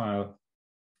save the file.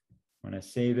 When I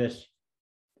save it,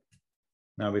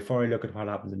 now before I look at what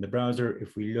happens in the browser,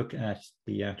 if we look at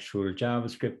the actual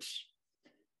JavaScript,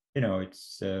 you know,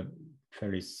 it's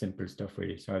fairly simple stuff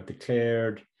really. So I've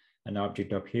declared an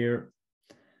object up here.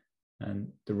 And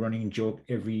the running joke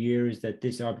every year is that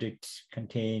this object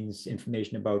contains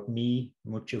information about me,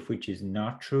 much of which is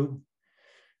not true.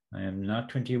 I am not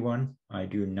 21. I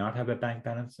do not have a bank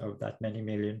balance of that many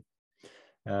million.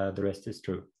 The rest is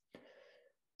true.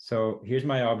 So here's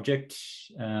my object,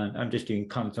 and I'm just doing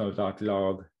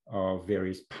console.log of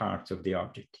various parts of the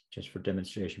object, just for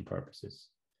demonstration purposes.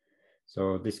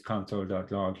 So this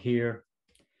console.log here,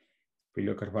 if we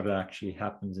look at what actually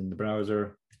happens in the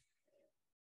browser,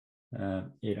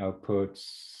 it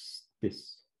outputs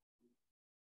this.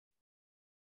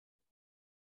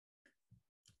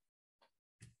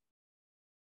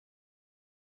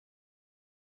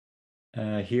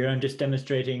 Here I'm just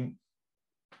demonstrating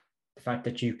the fact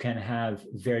that you can have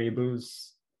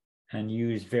variables and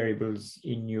use variables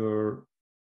in your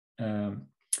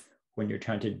when you're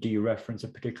trying to dereference a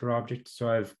particular object. So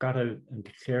I'm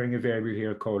declaring a variable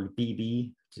here called BB,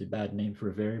 which is a bad name for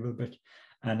a variable,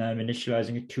 and I'm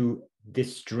initializing it to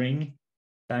this string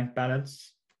bank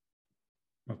balance.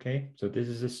 Okay, so this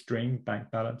is a string bank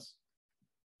balance.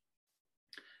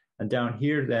 And down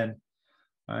here then,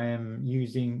 I am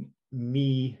using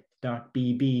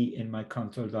me.bb in my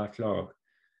console.log.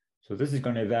 So this is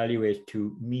going to evaluate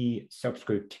to me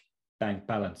subscript bank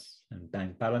balance. And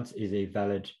bank balance is a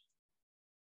valid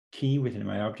key within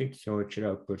my object, so it should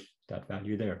output that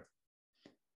value there.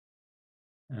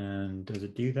 And does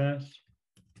it do that?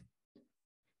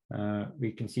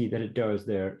 We can see that it does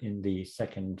there in the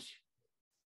second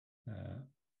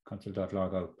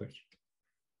console.log output.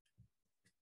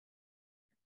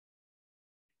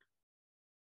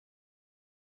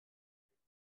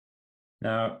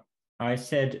 Now, I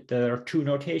said there are two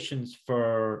notations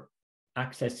for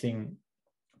accessing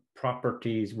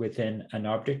properties within an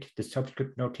object, the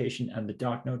subscript notation and the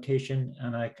dot notation.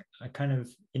 And I kind of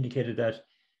indicated that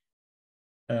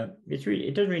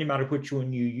it doesn't really matter which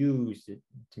one you use.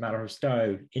 It's a matter of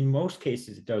style. In most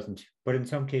cases, it doesn't, but in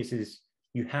some cases,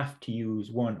 you have to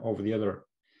use one over the other.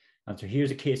 And so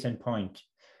here's a case in point.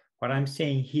 What I'm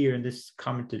saying here in this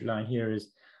commented line here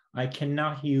is I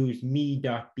cannot use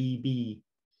me.bb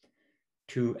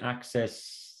to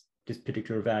access this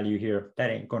particular value here. That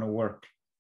ain't going to work.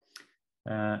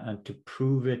 And to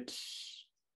prove it,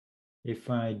 if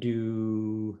I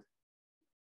do,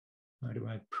 how do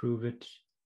I prove it?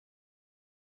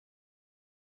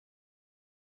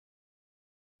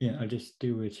 Yeah, I'll just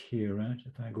do it here, right?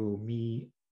 If I go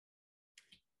me.bb.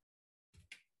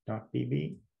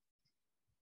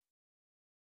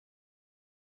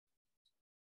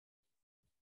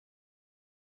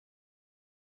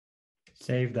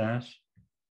 Save that.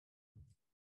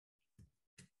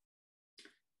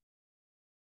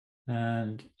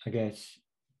 And I get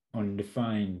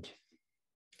undefined.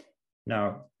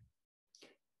 Now,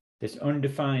 this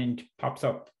undefined pops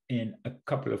up in a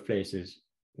couple of places.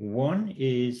 One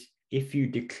is if you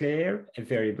declare a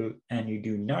variable and you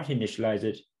do not initialize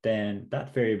it, then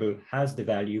that variable has the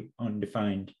value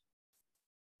undefined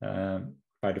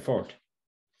by default.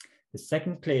 The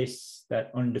second place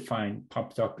that undefined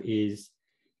pops up is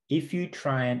if you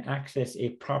try and access a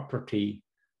property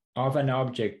of an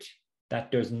object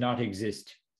that does not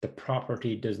exist, the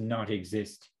property does not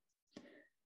exist,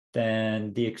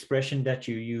 then the expression that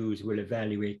you use will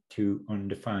evaluate to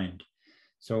undefined.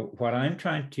 So what I'm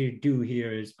trying to do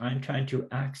here is I'm trying to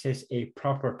access a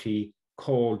property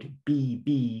called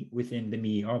BB within the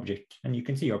me object. And you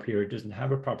can see up here, it doesn't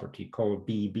have a property called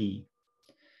BB.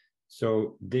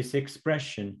 So this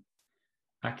expression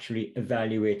actually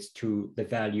evaluates to the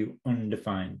value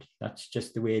undefined. That's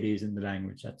just the way it is in the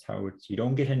language. That's how it's, you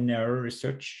don't get an error as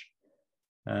such.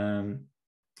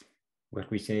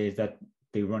 What we say is that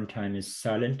the runtime is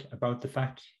silent about the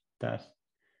fact that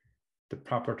the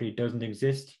property doesn't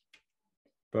exist,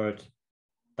 but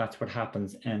that's what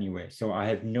happens anyway. So I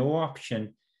have no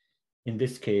option in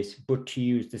this case, but to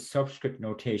use the subscript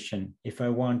notation if I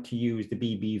want to use the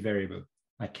BB variable.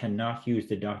 I cannot use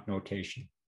the dot notation.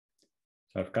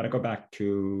 So I've got to go back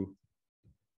to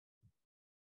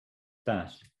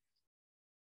that.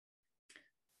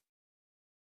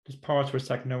 Just pause for a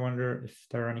second. I wonder if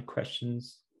there are any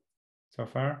questions so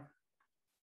far.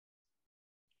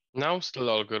 No, still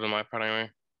all good on my part anyway.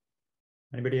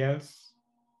 Anybody else?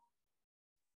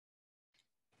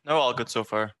 No, all good so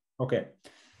far. Okay.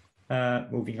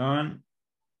 Moving on.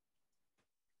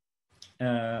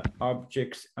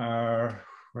 Objects are,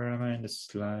 where am I in the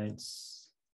slides?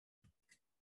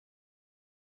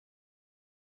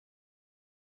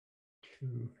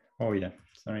 Oh yeah,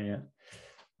 sorry, yeah.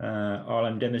 All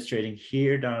I'm demonstrating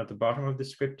here down at the bottom of the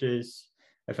script is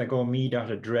if I go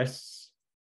me.address,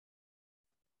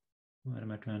 what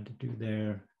am I trying to do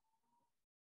there?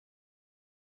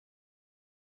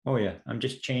 Oh yeah, I'm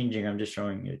just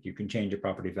showing it. You can change a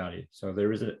property value. So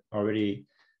there is already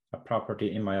a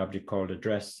property in my object called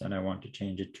address, and I want to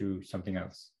change it to something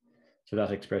else. So that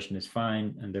expression is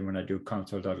fine. And then when I do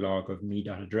console.log of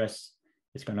me.address,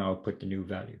 it's going to output the new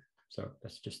value. So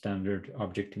that's just standard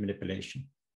object manipulation.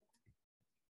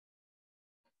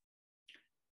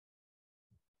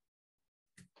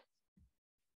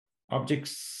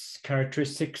 Objects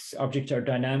characteristics, objects are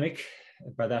dynamic.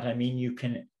 By that I mean you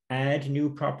can add new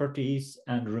properties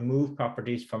and remove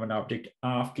properties from an object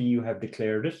after you have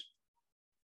declared it.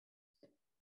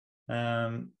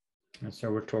 And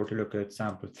so we're told to look at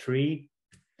sample 3.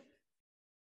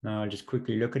 Now I'll just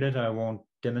quickly look at it. I won't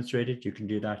demonstrate it. You can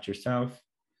do that yourself.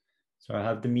 So I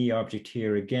have the me object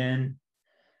here again,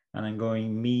 and I'm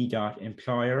going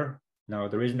me.employer. Now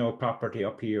there is no property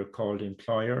up here called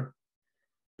employer,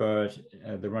 but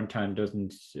the runtime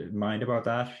doesn't mind about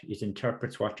that. It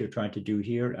interprets what you're trying to do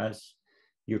here as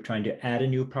you're trying to add a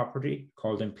new property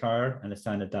called employer and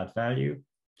assign it that value.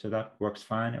 So that works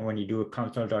fine. And when you do a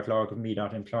console.log of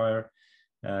me.employer,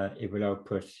 it will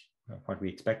output what we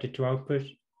expect it to output.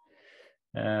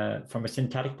 From a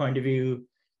syntactic point of view,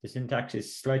 the syntax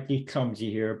is slightly clumsy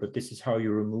here, but this is how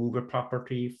you remove a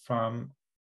property from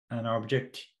an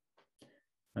object.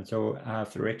 And so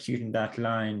after executing that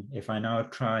line, if I now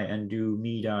try and do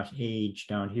me.age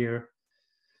down here,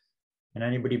 can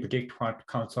anybody predict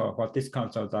what this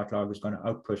console.log is going to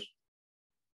output?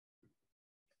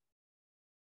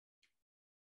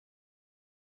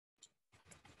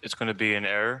 It's going to be an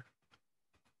error.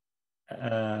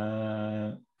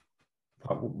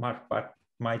 What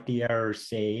might the error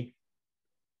say?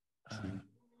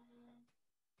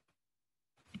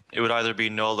 It would either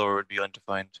be null or it would be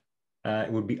undefined.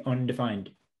 It would be undefined.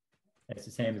 It's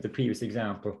the same as the previous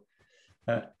example.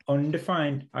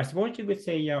 Undefined, I suppose you could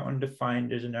say, yeah,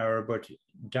 undefined is an error, but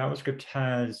JavaScript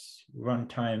has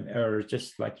runtime errors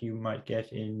just like you might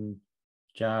get in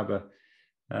Java.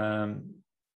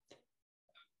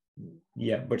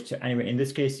 Yeah, but anyway, in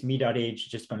this case, me.age is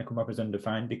just going to come up as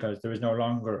undefined because there is no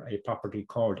longer a property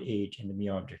called age in the me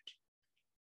object.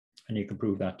 And you can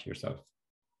prove that to yourself.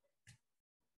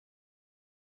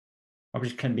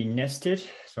 Objects can be nested.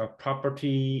 So a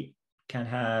property can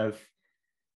have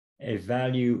a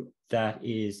value that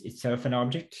is itself an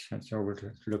object. And so we'll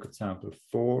look at sample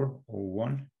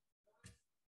 401.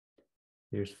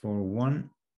 Here's 401.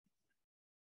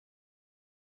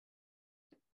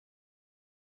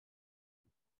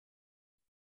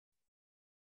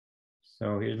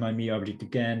 So here's my me object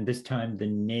again. This time the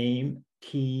name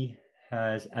key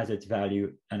has as its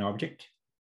value an object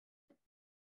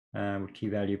with key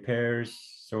value pairs.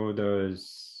 So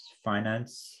does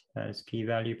finance has key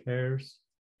value pairs.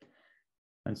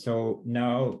 And so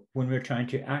now when we're trying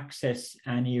to access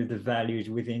any of the values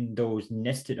within those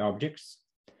nested objects,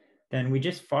 then we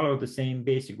just follow the same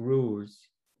basic rules.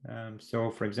 So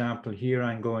for example, here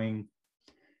I'm going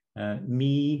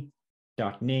me.name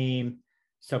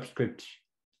subscript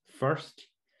first,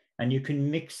 and you can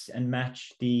mix and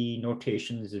match the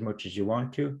notations as much as you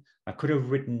want to. I could have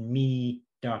written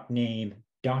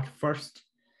me.name.first,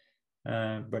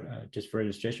 but just for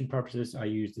illustration purposes, I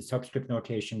use the subscript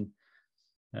notation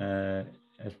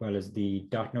as well as the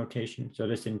dot notation. So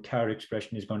this entire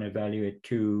expression is going to evaluate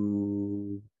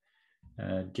to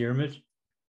Dermot.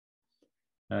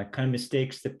 Kind of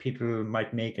mistakes that people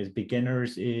might make as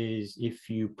beginners is if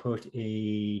you put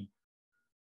a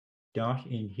dot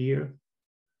in here.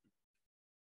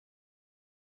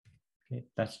 Okay,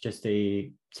 that's just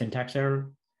a syntax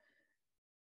error.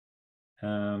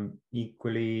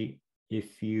 Equally,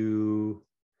 if you,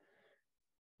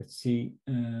 let's see,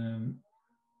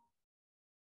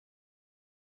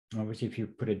 obviously if you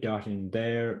put a dot in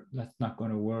there, that's not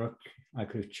going to work. I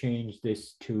could have changed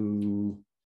this to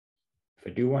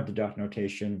If I do want the dot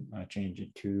notation, I change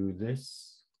it to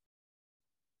this.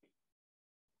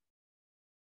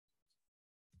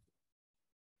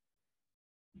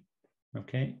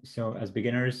 Okay, so as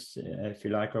beginners, if you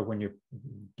like, or when you're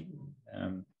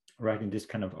writing this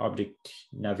kind of object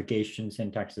navigation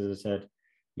syntax, as I said,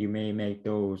 you may make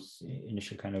those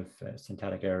initial kind of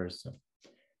syntactic errors. So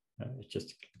it's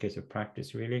just a case of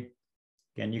practice, really.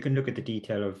 Again, you can look at the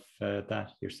detail of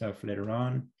that yourself later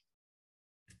on.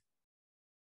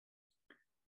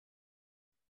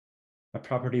 A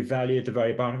property value at the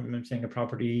very bottom, I'm saying a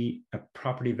property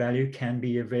value can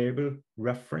be a variable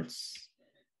reference.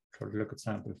 Try to look at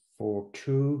sample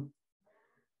 4.2.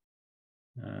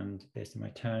 And based on my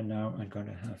time now, I'm going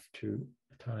to have to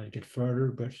try to get further,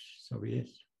 but so be it.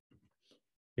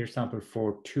 Here's sample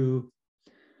 4.2.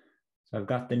 So I've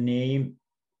got the name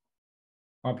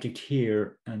object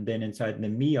here, and then inside the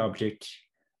me object,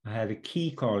 I have a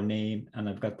key called name, and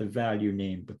I've got the value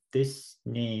name. But this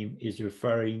name is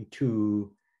referring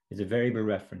to, is a variable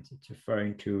reference. It's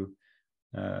referring to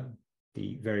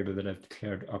the variable that I've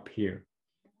declared up here.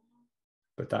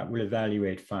 But that will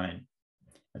evaluate fine.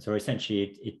 And so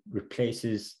essentially it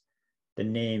replaces the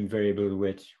name variable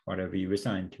with whatever you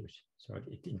assign to it. So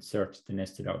it inserts the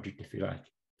nested object, if you like.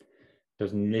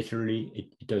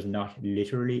 It does not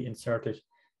literally insert it.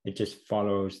 It just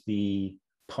follows the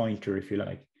pointer, if you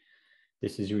like.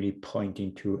 This is really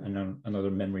pointing to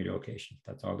another memory location.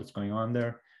 That's all that's going on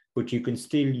there. But you can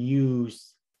still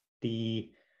use you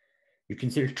can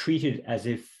still treat it as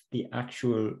if the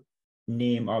actual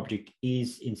name object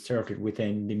is inserted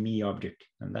within the me object.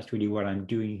 And that's really what I'm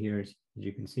doing here, as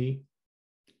you can see.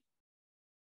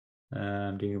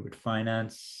 I'm doing it with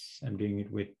finance. I'm doing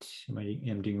it with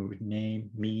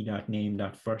name,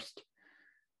 me.name.first.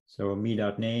 So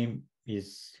me.name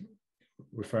is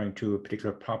referring to a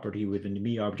particular property within the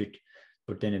me object,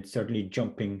 but then it's certainly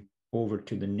jumping over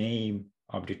to the name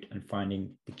object and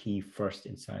finding the key first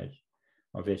inside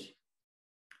of it.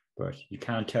 But you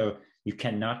cannot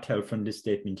tell from this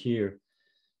statement here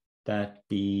that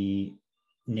the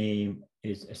name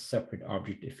is a separate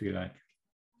object, if you like.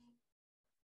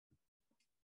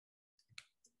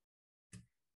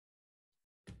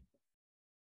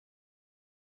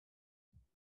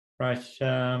 Right,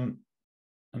 I'm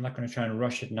not going to try and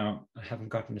rush it now. I haven't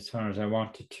gotten as far as I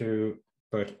wanted to,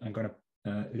 but I'm going to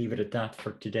leave it at that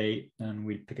for today, and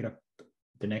we'll pick it up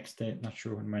the next day. I'm not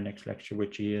sure when my next lecture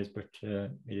which is, but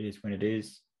it is when it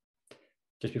is.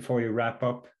 Just before we wrap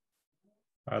up,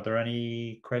 are there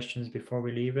any questions before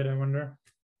we leave it, I wonder?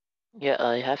 Yeah,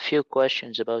 I have a few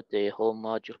questions about the whole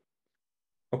module.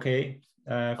 Okay,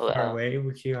 far away.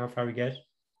 We'll see how far we get.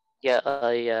 Yeah,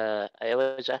 I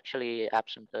was actually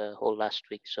absent the whole last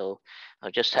week, so I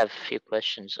just have a few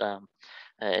questions.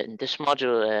 In this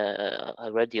module, I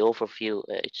read the overview.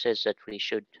 It says that we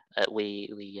should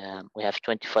we have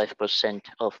 25%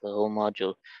 of the whole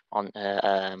module on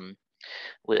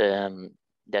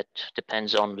that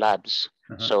depends on labs.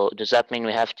 So does that mean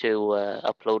we have to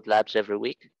upload labs every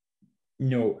week?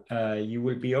 No, you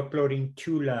will be uploading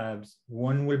 2 labs.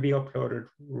 One will be uploaded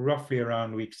roughly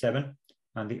around week 7,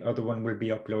 and the other one will be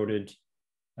uploaded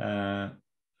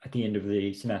at the end of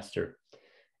the semester.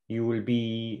 You will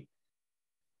be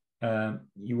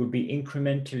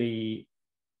incrementally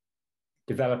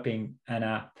developing an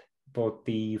app, both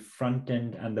the front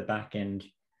end and the back end,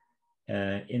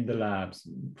 in the labs.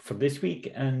 For this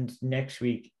week and next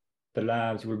week, the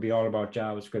labs will be all about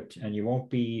JavaScript, and you won't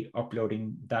be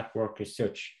uploading that work as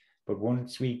such. But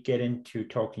once we get into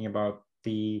talking about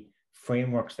the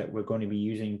frameworks that we're going to be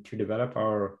using to develop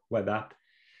our web app,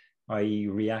 i.e.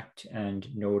 React and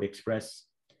Node Express,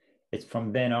 it's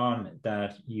from then on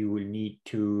that you will need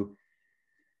to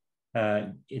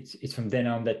it's from then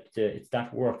on that it's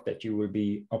that work that you will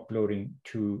be uploading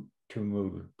to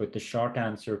Moodle. But the short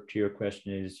answer to your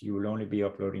question is you will only be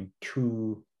uploading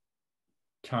 2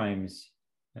 times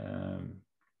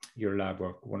your lab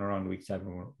work, one around week 7,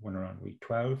 one around week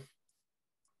 12.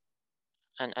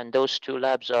 And those 2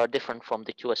 labs are different from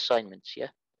the 2 assignments, yeah?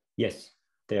 Yes,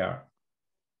 they are.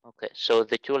 Okay, so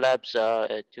the 2 labs are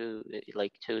 2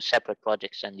 separate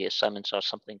projects, and the assignments are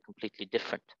something completely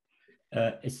different.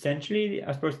 Essentially,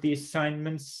 I suppose the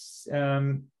assignments,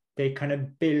 they kind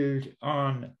of build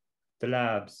on the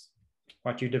labs.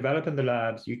 What you develop in the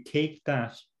labs, you take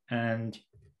that and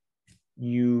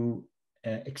you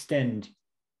extend.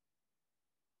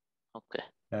 Okay.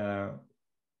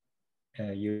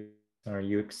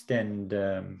 You extend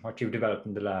what you've developed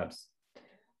in the labs.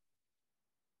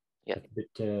 Yeah.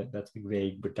 That's a bit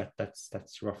vague, but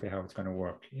that's roughly how it's going to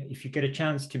work. If you get a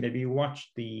chance to maybe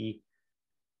watch the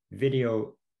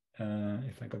video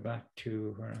if I go back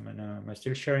to where am I now? Am I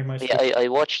still sharing my Yeah, screen? I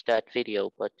watched that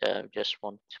video, but just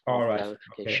want more All right.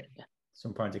 clarification. Okay. Yeah.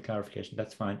 Some points of clarification.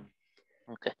 That's fine.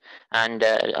 Okay. And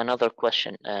another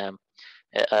question.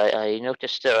 I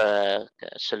noticed there are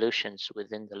solutions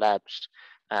within the labs.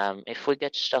 If we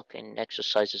get stuck in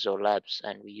exercises or labs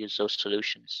and we use those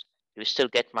solutions, do we still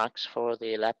get marks for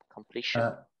the lab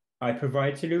completion? I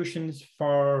provide solutions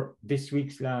for this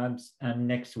week's labs and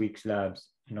next week's labs.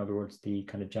 In other words, the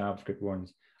kind of JavaScript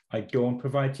ones. I don't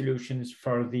provide solutions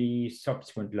for the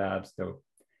subsequent labs though.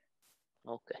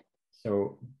 Okay.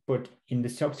 So, but in the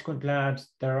subsequent labs,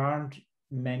 there aren't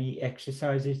many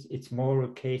exercises. It's more a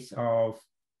case of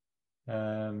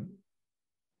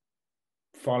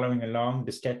following along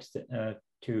the steps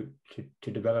to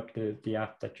develop the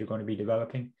app that you're going to be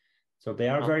developing. So they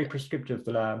are very prescriptive,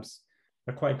 the labs.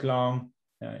 They're quite long.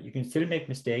 You can still make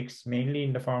mistakes, mainly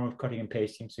in the form of cutting and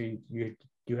pasting. So you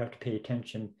do have to pay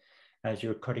attention as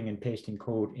you're cutting and pasting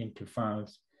code into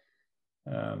files.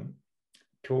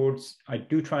 I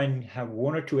do try and have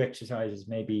one or two exercises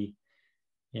maybe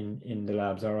in the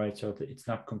labs, all right, so it's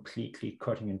not completely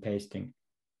cutting and pasting.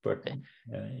 But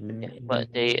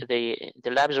the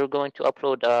labs are going to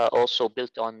upload are also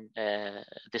built on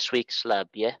this week's lab,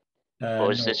 yeah?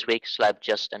 Or is no, this week's lab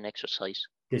just an exercise?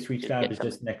 this week's lab is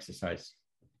just an exercise.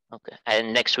 Okay.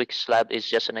 And next week's lab is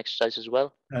just an exercise as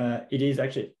well? It is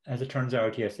actually, as it turns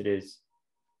out, yes, it is.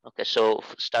 Okay, so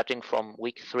starting from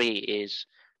week 3 is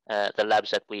the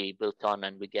labs that we built on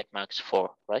and we get marks for,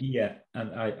 right? Yeah,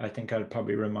 and I think I'll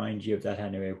probably remind you of that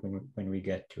anyway when we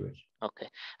get to it. Okay.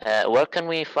 Where can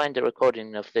we find the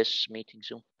recording of this meeting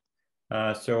Zoom?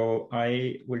 So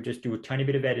I will just do a tiny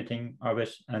bit of editing of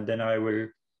it, and then I will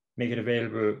make it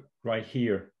available right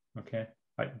here. Okay.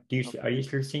 Are you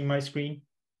still seeing my screen?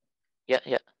 Yeah.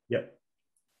 Yeah.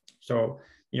 So,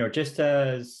 just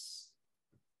as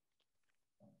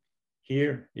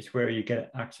here is where you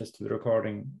get access to the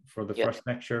recording for the first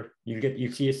lecture,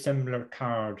 you'll see a similar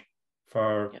card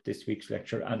for this week's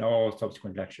lecture and all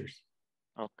subsequent lectures.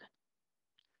 Okay.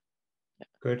 Yeah.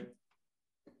 Good.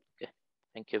 Okay.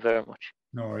 Thank you very much.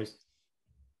 No worries.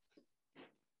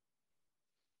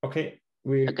 Okay.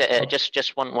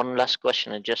 Just one last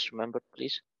question. I just remembered,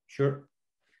 please. Sure.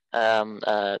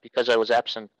 Because I was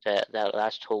absent that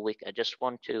last whole week, I just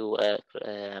want to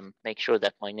make sure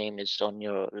that my name is on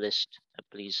your list,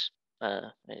 please.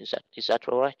 Is that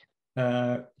all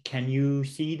right? Can you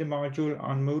see the module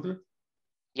on Moodle?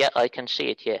 Yeah, I can see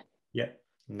it. Yeah. Yeah.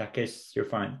 In that case, you're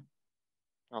fine.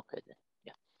 Okay then.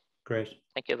 Yeah. Great.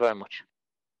 Thank you very much.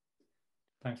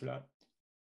 Thanks a lot.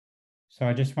 So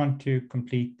I just want to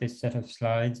complete this set of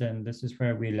slides, and this is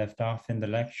where we left off in the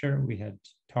lecture. We had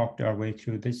talked our way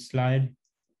through this slide.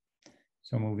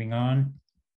 So moving on.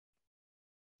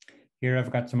 Here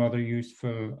I've got some other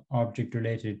useful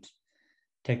object-related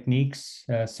techniques.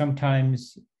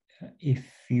 Sometimes if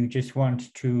you just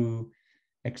want to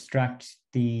extract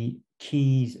the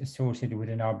keys associated with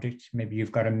an object, maybe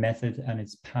you've got a method and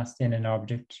it's passed in an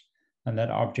object, and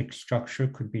that object structure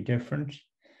could be different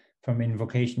from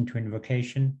invocation to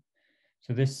invocation.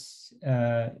 So this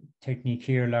technique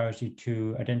here allows you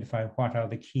to identify what are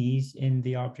the keys in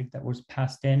the object that was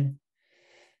passed in.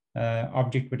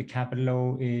 Object with a capital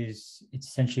O it's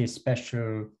essentially a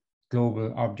special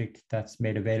global object that's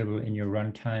made available in your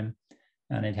runtime,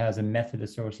 and it has a method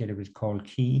associated with called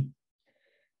key.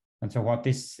 And so what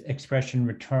this expression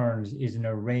returns is an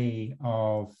array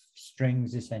of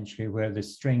strings, essentially, where the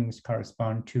strings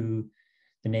correspond to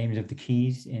the names of the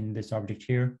keys in this object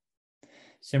here.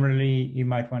 Similarly, you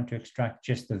might want to extract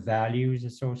just the values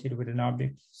associated with an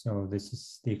object. So this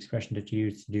is the expression that you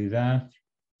use to do that.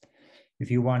 If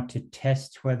you want to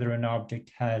test whether an object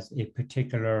has a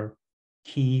particular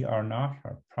key or not,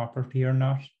 or property or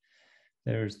not,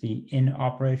 there's the in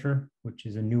operator, which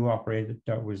is a new operator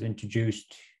that was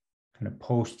introduced kind of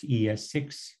post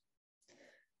ES6.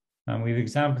 And we have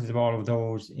examples of all of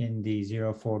those in the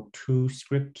 042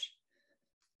 script.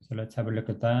 So let's have a look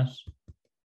at that.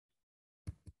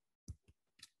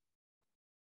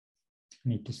 I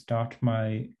need to start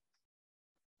my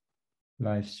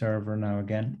live server now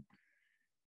again.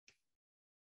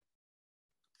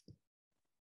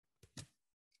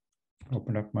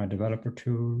 Open up my developer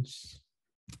tools.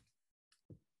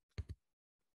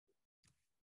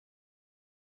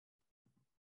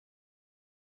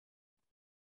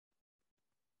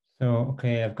 So,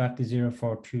 okay, I've got the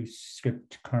 042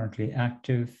 script currently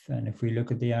active. And if we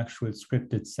look at the actual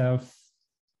script itself,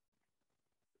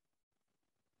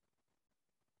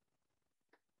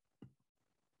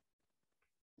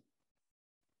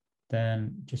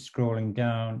 then just scrolling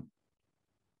down.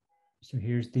 So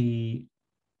here's the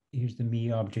here's the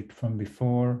me object from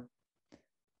before.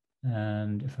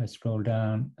 And if I scroll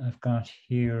down, I've got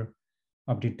here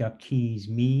object.keys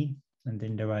me, and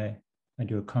then I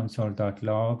do a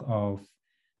console.log of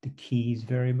the keys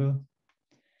variable.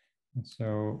 And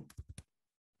so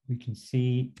we can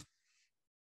see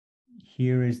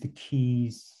here is the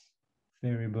keys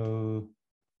variable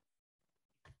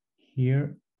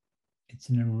here. It's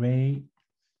an array,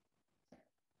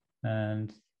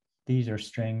 and these are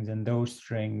strings, and those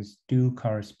strings do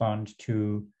correspond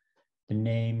to the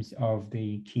names of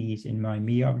the keys in my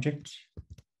me object.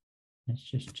 Let's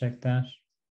just check that.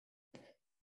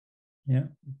 Yeah,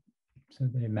 so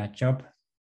they match up.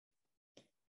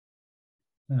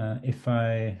 If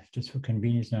I, just for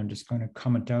convenience now, I'm just going to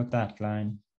comment out that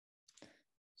line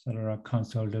so that our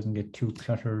console doesn't get too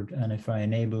cluttered. And if I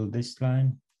enable this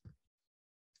line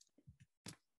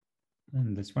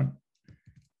and this one,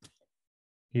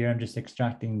 here I'm just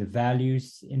extracting the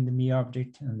values in the me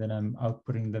object, and then I'm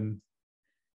outputting them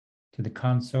to the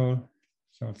console.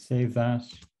 So I'll save that.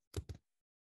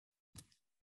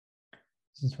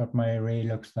 This is what my array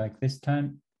looks like this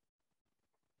time.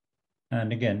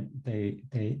 And again,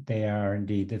 they are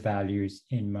indeed the values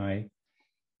in my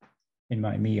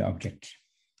me object.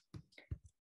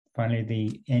 Finally,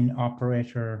 the in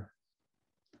operator.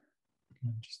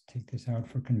 I'll just take this out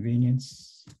for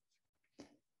convenience.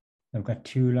 I've got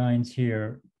two lines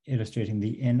here illustrating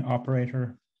the in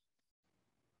operator.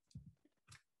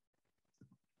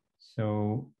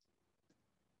 So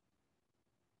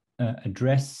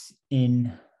address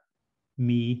in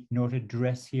me, note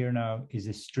address here now is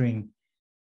a string.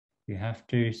 You have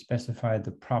to specify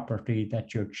the property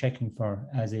that you're checking for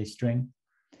as a string.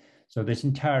 So this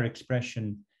entire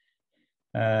expression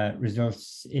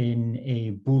results in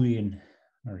a Boolean,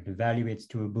 or it evaluates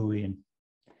to a Boolean.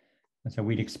 And so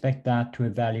we'd expect that to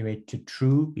evaluate to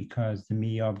true because the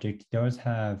me object does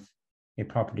have a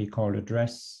property called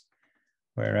address,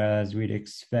 whereas we'd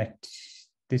expect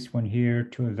this one here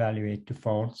to evaluate to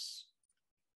false.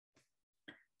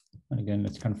 And again,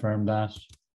 let's confirm that.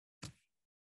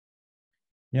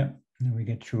 Yeah, and we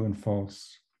get true and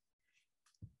false.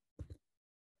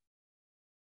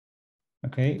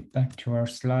 Okay, back to our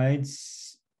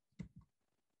slides.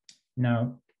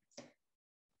 Now,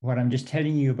 what I'm just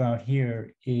telling you about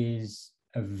here is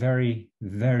a very,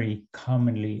 very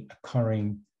commonly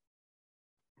occurring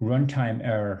runtime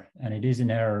error, and it is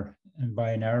an error. And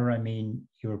by an error, I mean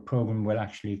your program will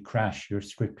actually crash, your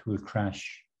script will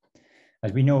crash.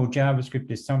 As we know,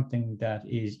 JavaScript is something that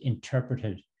is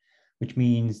interpreted, which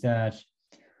means that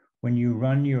when you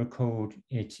run your code,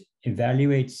 it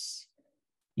evaluates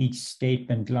each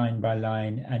statement line by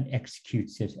line and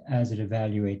executes it as it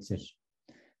evaluates it.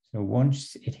 So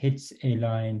once it hits a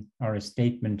line or a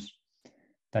statement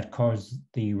that causes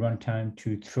the runtime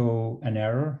to throw an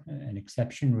error, an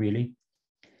exception really,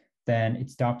 then it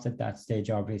stops at that stage,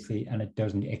 obviously, and it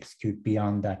doesn't execute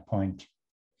beyond that point.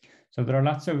 So there are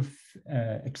lots of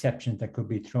exceptions that could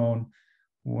be thrown.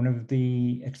 One of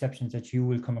the exceptions that you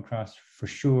will come across for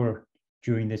sure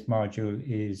during this module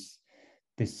is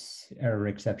this error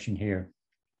exception here.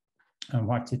 And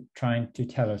what's it trying to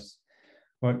tell us?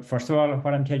 Well, first of all,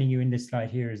 what I'm telling you in this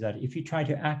slide here is that if you try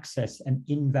to access an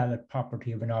invalid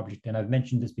property of an object, and I've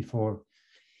mentioned this before,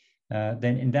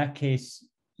 then in that case,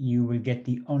 you will get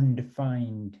the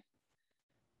undefined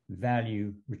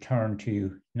value returned to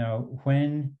you. Now,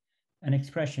 when an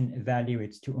expression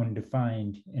evaluates to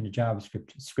undefined in a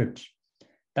JavaScript script,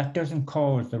 that doesn't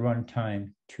cause the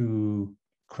runtime to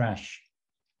crash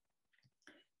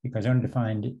because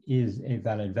undefined is a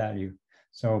valid value.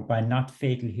 So by not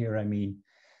fatal here, I mean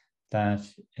that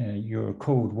your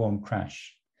code won't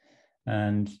crash.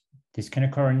 And this can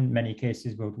occur in many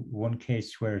cases, but one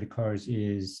case where it occurs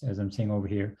is, as I'm saying over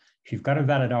here, if you've got a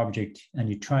valid object and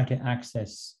you try to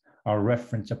access or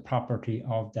reference a property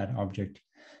of that object,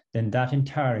 then that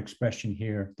entire expression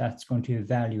here, that's going to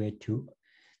evaluate to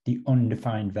the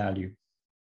undefined value.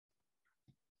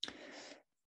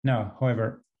 Now,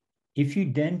 however, if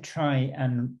you then try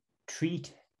and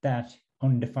treat that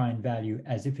undefined value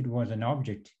as if it was an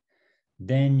object,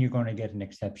 then you're going to get an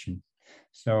exception.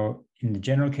 So in the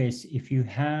general case, if you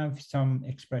have some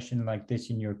expression like this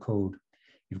in your code,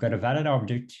 you've got a valid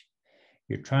object,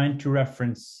 you're trying to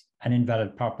reference an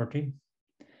invalid property,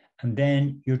 and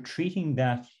then you're treating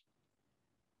that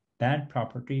bad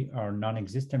property or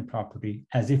non-existent property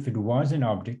as if it was an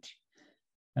object,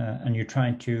 and you're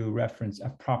trying to reference a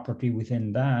property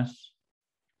within that,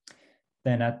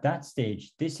 then at that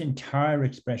stage, this entire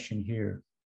expression here,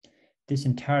 this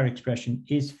entire expression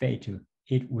is fatal.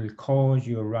 It will cause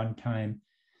your runtime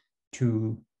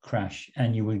to crash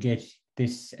and you will get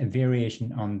this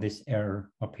variation on this error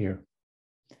up here.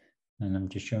 And I'm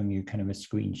just showing you kind of a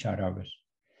screenshot of it.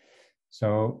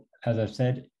 So as I've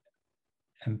said,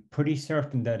 I'm pretty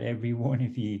certain that every one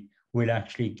of you will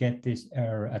actually get this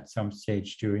error at some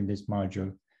stage during this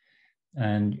module.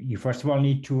 And you first of all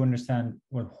need to understand,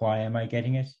 well, why am I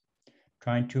getting it?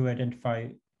 Trying to identify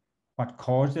what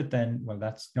caused it, then, well,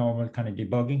 that's normal kind of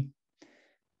debugging.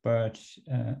 But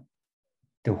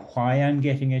the why I'm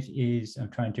getting it is,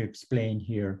 I'm trying to explain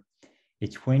here.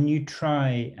 It's when you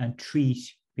try and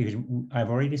treat, because I've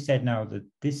already said now that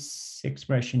this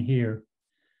expression here,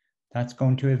 that's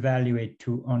going to evaluate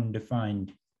to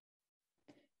undefined,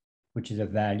 which is a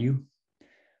value.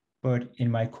 But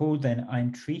in my code, then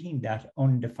I'm treating that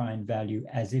undefined value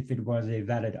as if it was a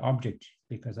valid object,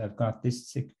 because I've got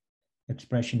this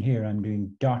expression here. I'm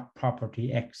doing dot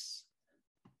property X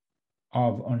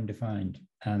of undefined.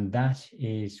 And that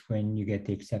is when you get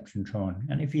the exception thrown.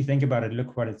 And if you think about it,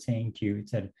 look what it's saying to you. It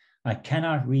said, I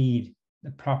cannot read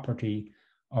the property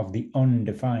of the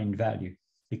undefined value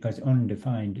because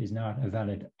undefined is not a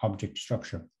valid object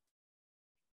structure.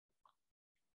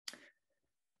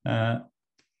 I'm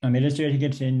illustrating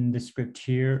it in the script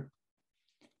here.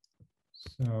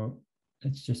 So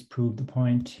let's just prove the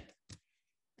point.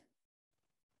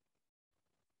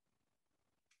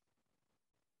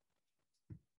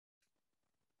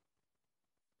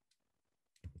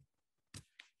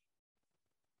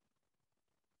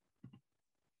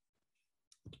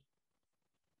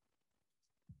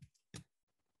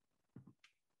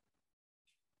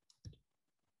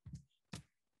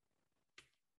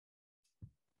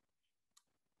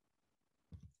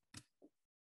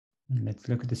 And let's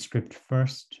look at the script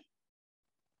first.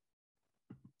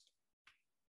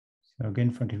 So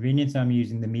again, for convenience, I'm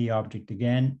using the me object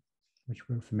again, which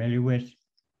we're familiar with.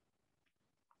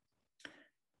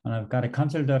 And I've got a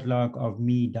console.log of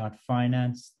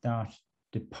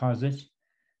me.finance.deposit.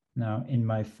 Now in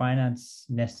my finance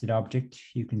nested object,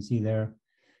 you can see there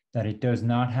that it does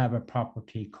not have a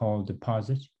property called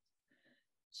deposit.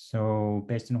 So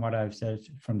based on what I've said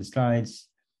from the slides,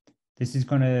 this is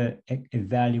going to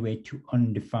evaluate to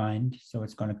undefined. So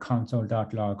it's going to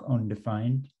console.log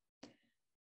undefined.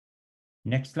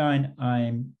 Next line,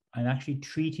 I'm actually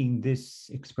treating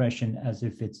this expression as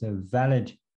if it's a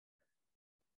valid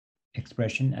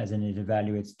expression, as in it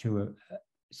evaluates to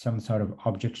some sort of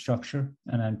object structure.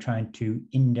 And I'm trying to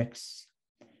index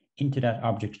into that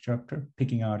object structure,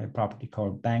 picking out a property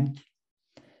called bank.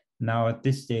 Now at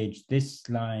this stage, this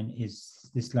line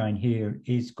here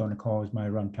is going to cause my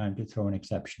runtime to throw an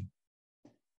exception.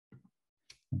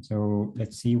 And so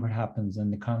let's see what happens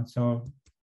in the console.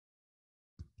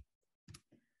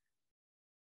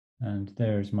 And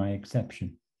there's my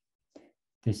exception.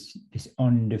 This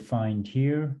undefined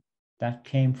here, that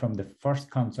came from the first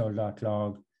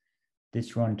console.log.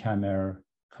 This runtime error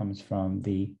comes from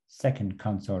the second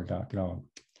console.log.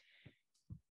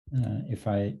 If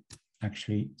I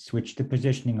actually switch the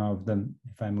positioning of them,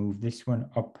 if I move this one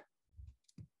up,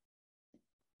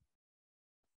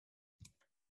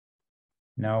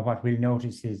 now what we'll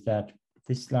notice is that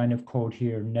this line of code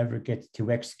here never gets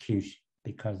to execute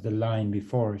because the line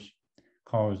before it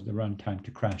caused the runtime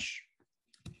to crash.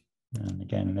 And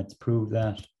again, let's prove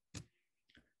that.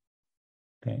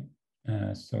 Okay,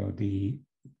 so the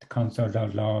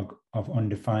console.log of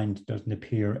undefined doesn't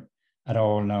appear at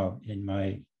all now in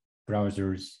my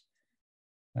browser's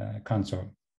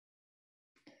console.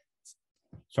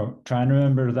 So try and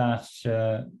remember that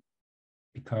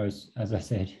because, as I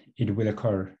said, it will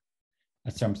occur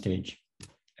at some stage,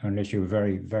 unless you're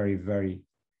very, very, very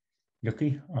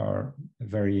lucky or a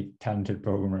very talented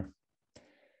programmer.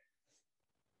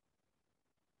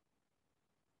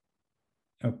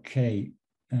 Okay,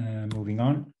 moving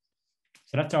on.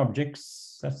 So that's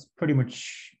objects. That's pretty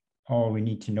much all we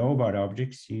need to know about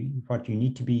objects. What you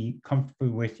need to be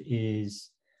comfortable with is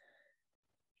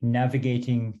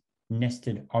navigating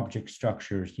nested object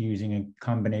structures using a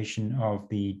combination of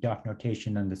the dot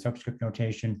notation and the subscript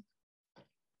notation,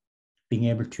 being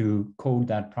able to code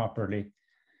that properly.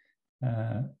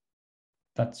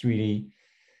 That's really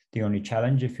the only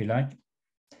challenge, if you like.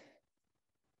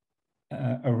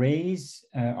 Arrays,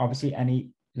 obviously any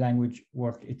language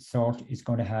worth its salt is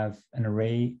going to have an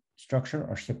array structure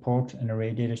or support an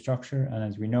array data structure. And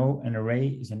as we know, an array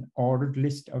is an ordered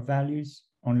list of values,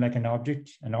 unlike an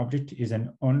object. An object is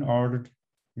an unordered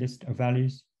list of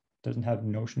values. It doesn't have the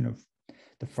notion of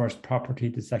the first property,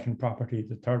 the second property,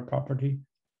 the third property.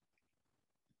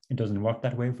 It doesn't work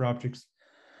that way for objects.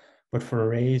 But for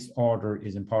arrays, order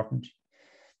is important.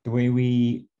 The way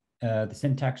we The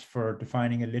syntax for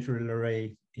defining a literal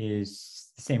array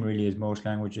is the same really as most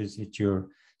languages. It's your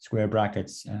square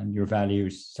brackets and your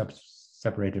values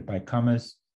separated by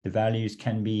commas. The values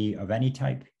can be of any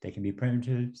type. They can be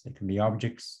primitives, they can be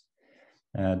objects,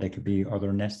 they could be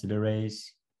other nested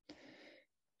arrays.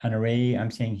 An array,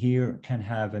 I'm saying here, can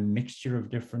have a mixture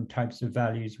of different types of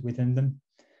values within them,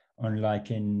 unlike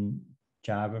in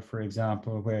Java, for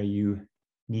example, where you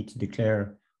need to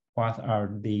declare what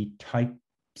are the types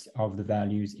of the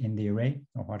values in the array,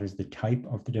 or what is the type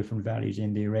of the different values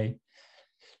in the array.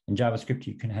 In JavaScript,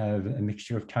 you can have a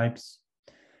mixture of types.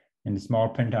 In the small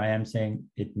print, I am saying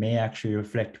it may actually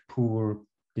reflect poor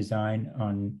design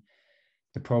on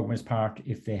the programmer's part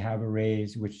if they have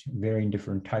arrays which vary in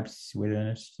different types within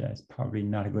it. That's probably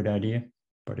not a good idea,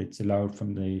 but it's allowed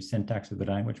from the syntax of the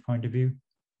language point of view.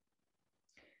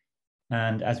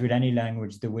 And as with any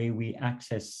language, the way we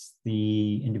access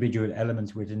the individual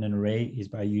elements within an array is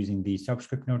by using the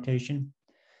subscript notation,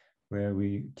 where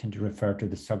we tend to refer to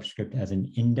the subscript as an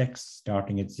index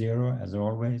starting at 0, as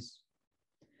always.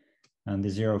 And the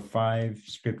 0.5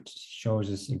 script shows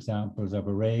us examples of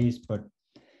arrays, but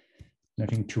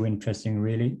nothing too interesting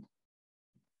really.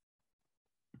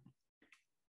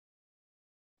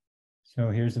 So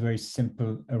here's a very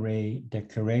simple array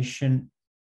declaration.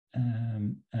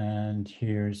 And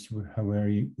here's how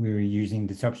we're using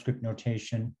the subscript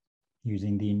notation,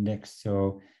 using the index.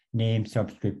 So name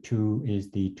subscript 2 is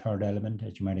the third element,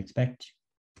 as you might expect.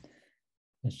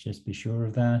 Let's just be sure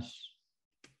of that.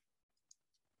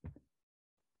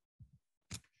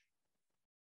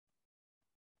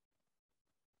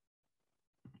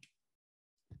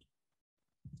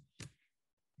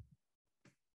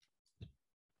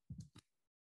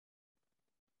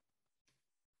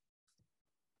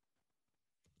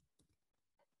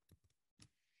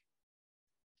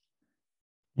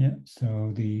 Yeah,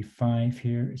 so the 5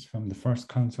 here is from the first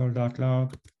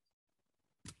console.log.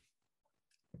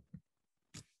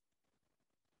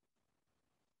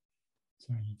 So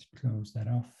I need to close that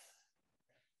off.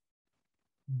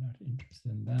 I'm not interested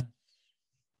in that.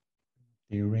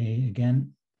 The array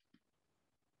again.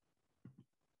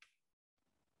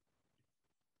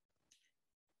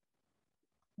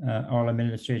 All I'm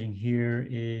illustrating here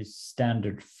is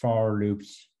standard for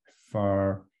loops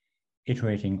for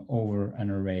iterating over an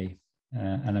array.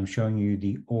 And I'm showing you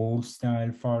the old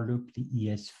style for loop, the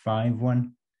ES5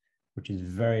 one, which is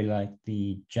very like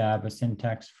the Java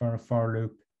syntax for a for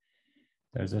loop.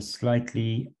 There's a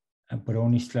slightly, but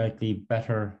only slightly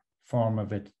better form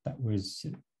of it that was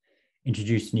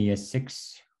introduced in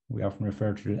ES6. We often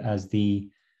refer to it as the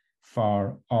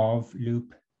for of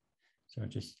loop. So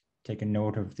just take a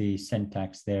note of the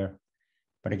syntax there.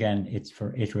 But again, it's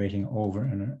for iterating over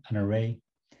an array.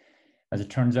 As it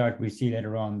turns out, we see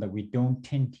later on that we don't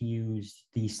tend to use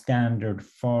the standard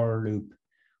for loop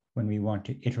when we want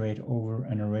to iterate over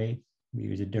an array. We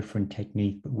use a different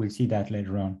technique, but we'll see that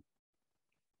later on.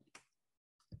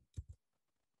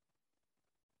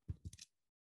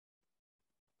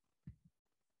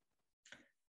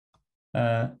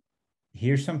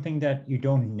 Here's something that you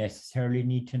don't necessarily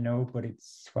need to know, but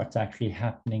it's what's actually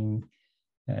happening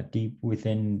deep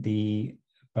within the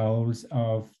bowels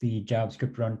of the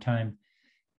JavaScript runtime.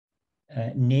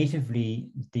 Natively,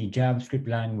 the JavaScript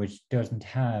language doesn't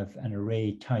have an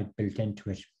array type built into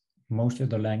it. Most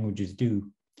other languages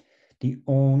do. The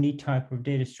only type of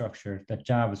data structure that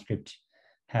JavaScript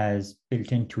has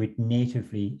built into it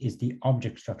natively is the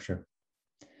object structure.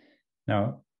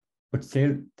 Now, but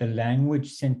still, the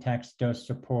language syntax does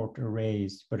support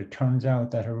arrays, but it turns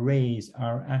out that arrays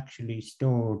are actually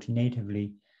stored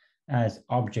natively as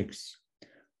objects,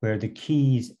 where the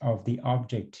keys of the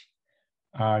object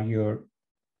are your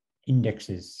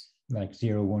indexes, like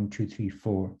 0, 1, 2, 3,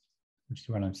 4, which is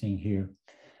what I'm seeing here.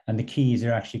 And the keys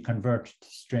are actually converted to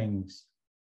strings.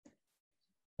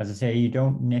 As I say, you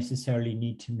don't necessarily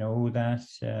need to know that.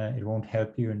 It won't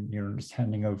help you in your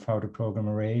understanding of how to program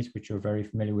arrays, which you're very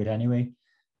familiar with anyway,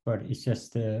 but it's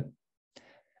just a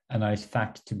nice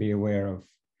fact to be aware of.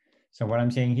 So what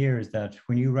I'm saying here is that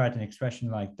when you write an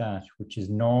expression like that, which is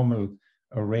normal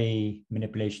array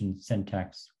manipulation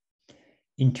syntax,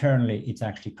 internally it's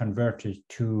actually converted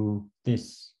to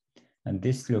this. And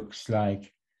this looks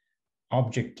like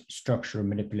object structure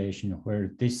manipulation,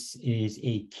 where this is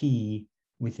a key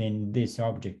within this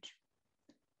object.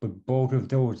 But both of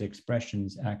those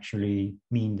expressions actually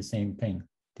mean the same thing.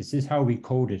 This is how we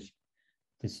code it.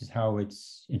 This is how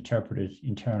it's interpreted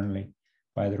internally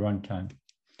by the runtime.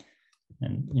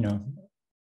 And, you know,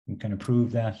 you can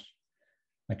prove that.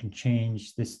 I can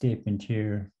change this statement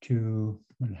here to,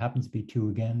 well, it happens to be 2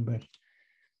 again, but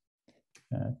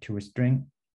to a string.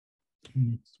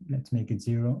 Let's make it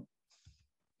 0.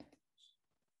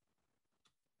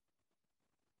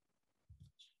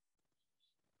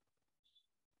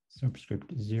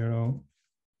 Subscript 0.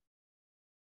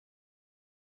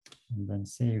 And then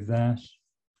save that.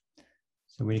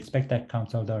 So we expect that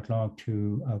console.log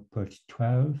to output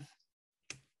 12.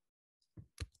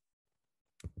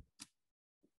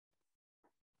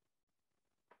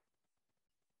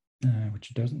 Which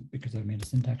it doesn't because I've made a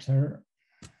syntax error.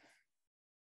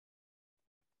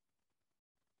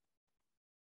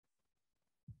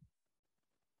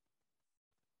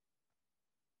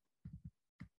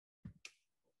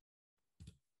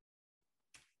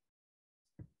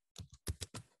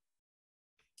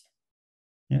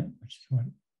 Yeah, which is what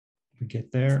we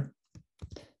get there.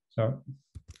 So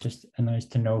just a nice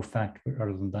to know fact, but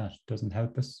other than that, doesn't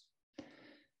help us.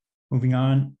 Moving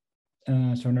on.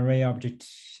 So an array object,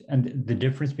 and the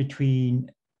difference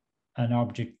between an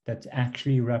object that's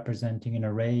actually representing an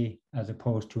array as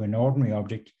opposed to an ordinary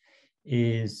object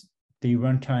is the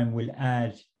runtime will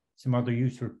add some other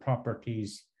useful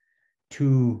properties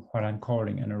to what I'm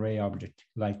calling an array object,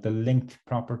 like the linked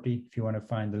property, if you want to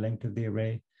find the length of the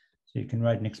array. So you can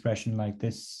write an expression like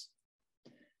this.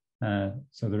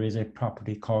 So there is a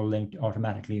property called linked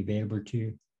automatically available to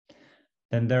you.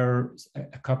 Then there's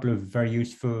a couple of very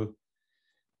useful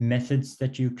methods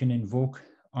that you can invoke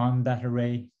on that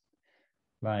array.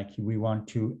 Like we want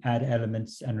to add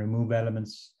elements and remove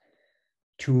elements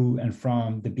to and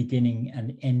from the beginning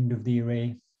and end of the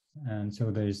array. And so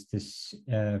there's this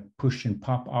push and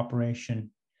pop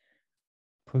operation,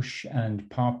 push and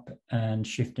pop and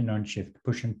shift and unshift.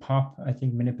 Push and pop, I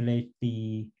think, manipulate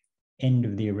the end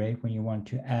of the array when you want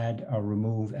to add or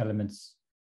remove elements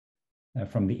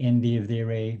from the end of the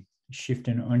array. Shift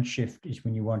and unshift is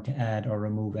when you want to add or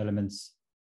remove elements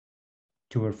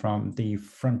to or from the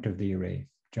front of the array.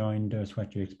 Join does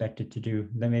what you expect it to do.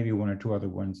 There may be one or two other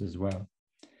ones as well.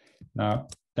 Now,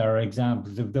 there are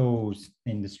examples of those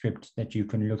in the script that you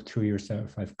can look through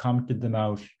yourself. I've commented them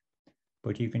out,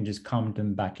 but you can just comment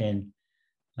them back in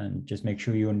and just make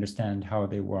sure you understand how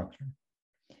they work.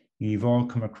 You've all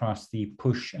come across the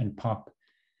push and pop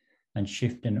and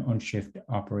shift and unshift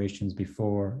operations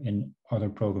before in other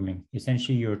programming.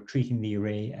 Essentially, you're treating the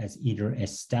array as either a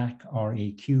stack or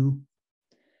a queue.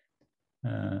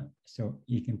 So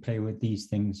you can play with these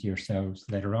things yourselves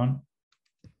later on.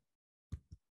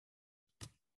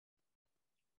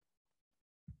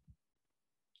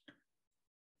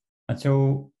 And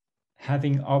so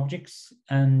having objects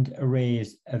and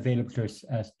arrays available to us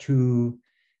as two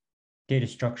data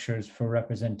structures for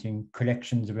representing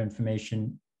collections of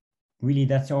information, really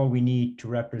that's all we need to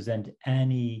represent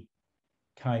any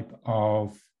type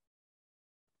of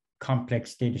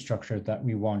complex data structure that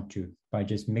we want to, by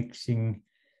just mixing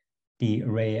the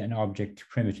array and object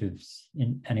primitives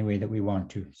in any way that we want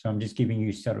to. So I'm just giving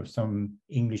you sort of some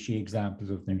Englishy examples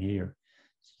of them here.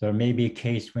 So there may be a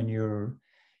case when you're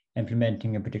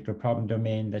implementing a particular problem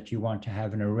domain that you want to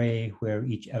have an array where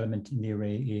each element in the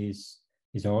array is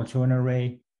also an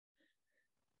array.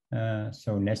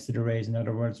 So nested arrays, in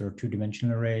other words, or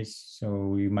two-dimensional arrays. So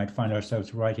we might find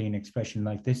ourselves writing an expression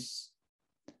like this,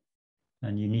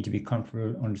 and you need to be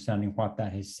comfortable understanding what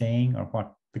that is saying or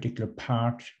what particular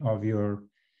part of your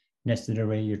nested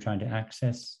array you're trying to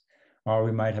access. Or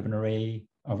we might have an array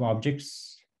of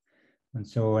objects, and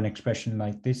so an expression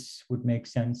like this would make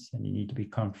sense, and you need to be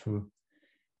comfortable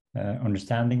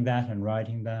understanding that and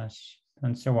writing that,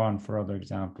 and so on for other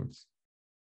examples.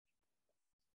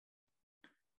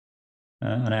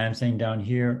 And I am saying down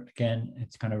here, again,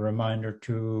 it's kind of a reminder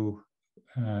to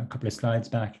a couple of slides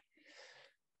back,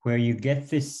 where you get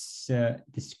this,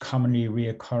 this commonly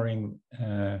reoccurring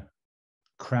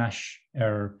crash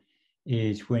error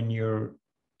is when you're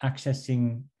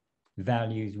accessing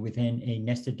values within a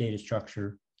nested data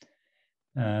structure.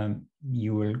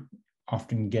 You will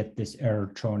often get this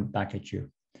error thrown back at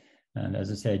you. And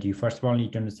as I said, you first of all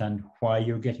need to understand why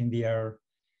you're getting the error,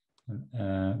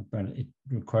 but it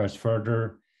requires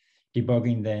further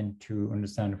debugging then to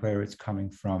understand where it's coming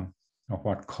from or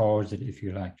what caused it, if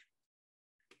you like.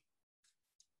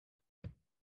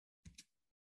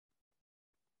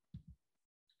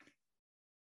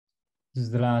 This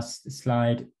is the last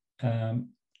slide.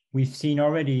 We've seen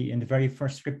already in the very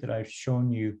first script that I've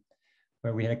shown you,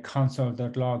 where we had a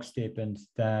console.log statement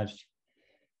that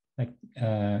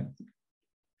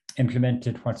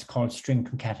implemented what's called string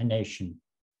concatenation,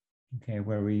 okay,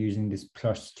 where we're using this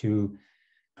plus to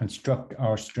construct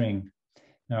our string.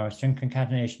 Now, string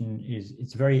concatenation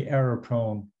it's very error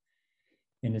prone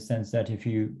in the sense that if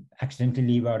you accidentally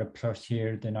leave out a plus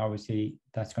here, then obviously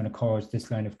that's going to cause this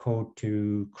line of code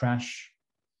to crash.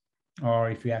 or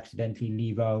if you accidentally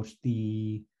leave out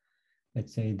the,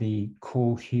 let's say, the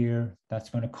quote here, that's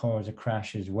going to cause a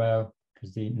crash as well,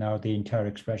 because now the entire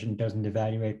expression doesn't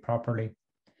evaluate properly.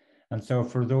 And so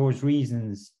for those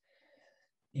reasons,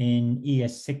 in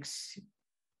ES6,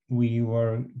 we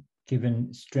were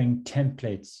given string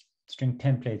templates. String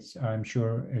templates, I'm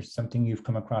sure, is something you've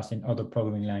come across in other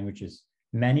programming languages.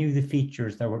 Many of the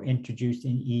features that were introduced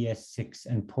in ES6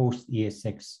 and post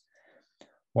ES6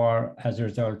 were as a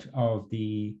result of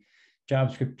the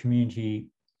JavaScript community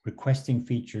requesting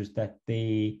features that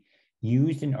they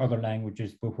used in other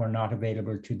languages but were not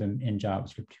available to them in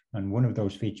JavaScript. And one of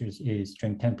those features is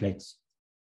string templates.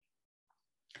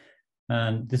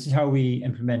 And this is how we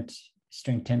implement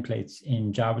string templates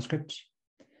in JavaScript.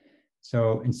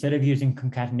 So instead of using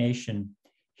concatenation,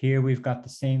 here we've got the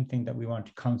same thing that we want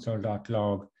to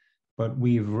console.log, but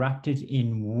we've wrapped it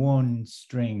in one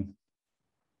string.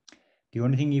 The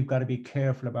only thing you've got to be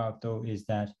careful about, though, is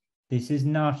that this is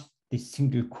not the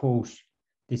single quote.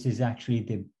 This is actually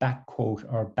the back quote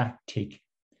or back tick.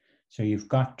 So you've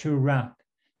got to wrap,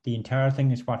 the entire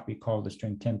thing is what we call the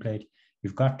string template.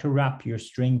 You've got to wrap your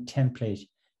string template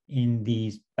in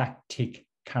these back tick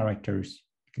characters.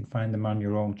 You can find them on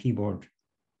your own keyboard.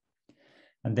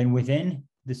 And then within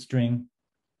the string,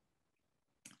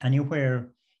 anywhere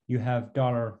you have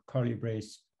 $ curly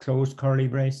brace, close curly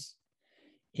brace,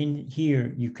 in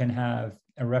here you can have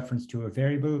a reference to a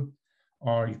variable,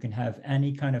 or you can have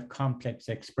any kind of complex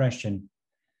expression.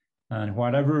 And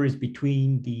whatever is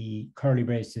between the curly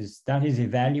braces, that is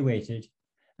evaluated,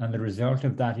 and the result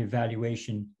of that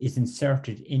evaluation is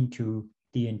inserted into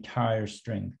the entire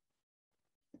string.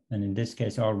 And in this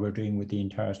case, all we're doing with the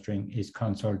entire string is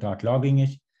console.logging it,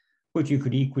 but you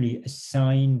could equally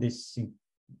assign this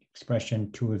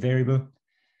expression to a variable.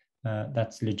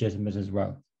 That's legitimate as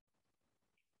well.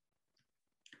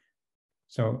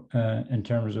 So in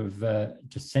terms of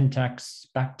just syntax,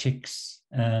 backticks,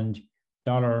 and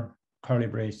 $ curly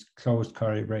brace, closed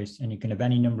curly brace, and you can have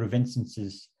any number of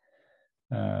instances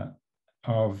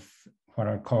of what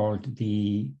are called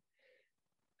the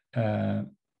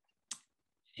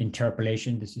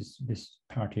interpolation. This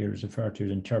part here is referred to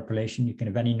as interpolation. You can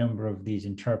have any number of these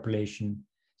interpolation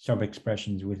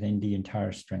sub-expressions within the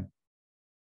entire string.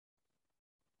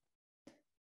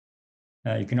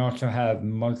 You can also have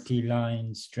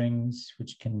multi-line strings,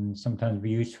 which can sometimes be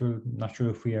useful. I'm not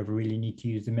sure if we ever really need to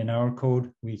use them in our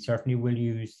code. We certainly will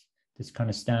use this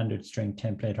kind of standard string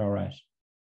template, all right.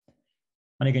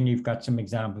 And again, you've got some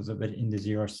examples of it in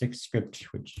the 06 script,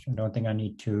 which I don't think I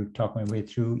need to talk my way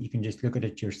through. You can just look at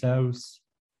it yourselves.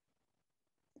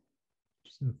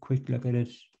 Just a quick look at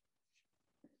it.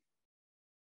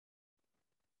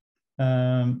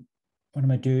 What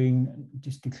am I doing?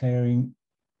 Just declaring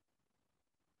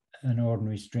an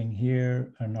ordinary string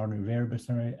here, an ordinary variable,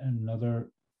 sorry,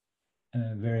 another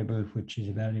variable which is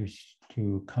a value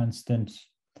to constant.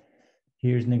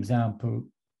 Here's an example.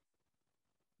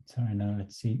 Sorry, now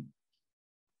let's see.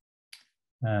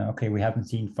 Okay, we haven't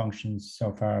seen functions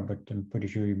so far, but I'm pretty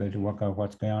sure you'll be able to work out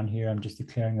what's going on here. I'm just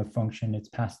declaring a function. It's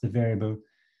passed the variable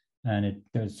and it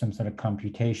does some sort of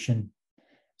computation.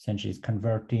 Essentially, it's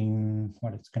converting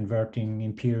what it's converting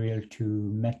imperial to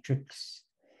metrics,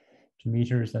 to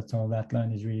meters. That's all that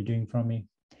line is really doing for me.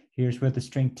 Here's where the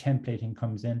string templating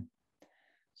comes in.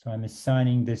 So I'm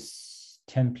assigning this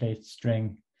template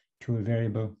string to a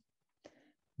variable.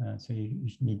 So you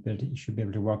should be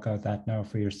able to work out that now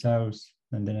for yourselves,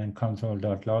 and then in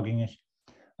console.logging it.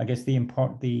 I guess the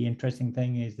interesting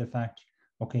thing is the fact,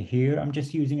 okay, here I'm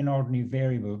just using an ordinary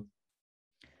variable,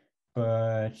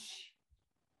 but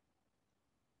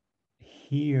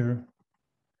here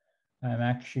I'm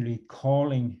actually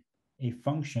calling a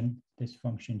function, this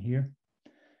function here,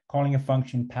 calling a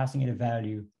function, passing it a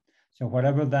value. So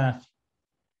whatever that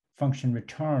function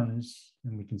returns,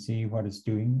 and we can see what it's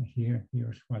doing here,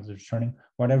 here's what it's returning.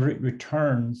 Whatever it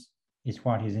returns is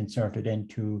what is inserted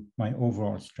into my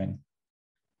overall string.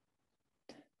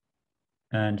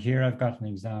 And here I've got an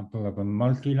example of a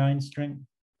multi-line string.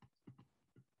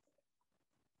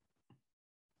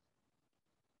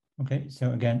 Okay,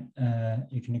 so again,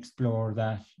 you can explore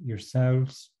that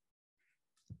yourselves.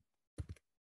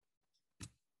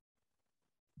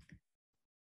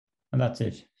 And that's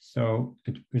it. So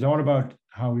it was all about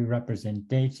how we represent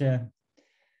data.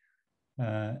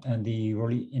 And the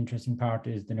really interesting part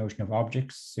is the notion of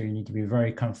objects. So you need to be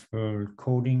very comfortable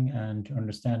coding and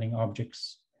understanding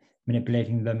objects,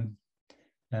 manipulating them,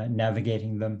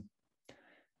 navigating them.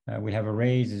 We have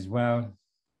arrays as well.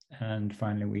 And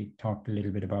finally, we talked a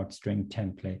little bit about string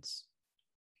templates.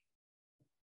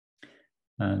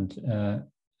 And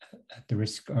at the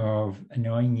risk of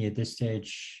annoying you at this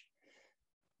stage,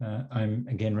 I'm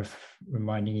again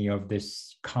reminding you of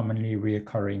this commonly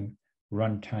reoccurring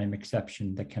runtime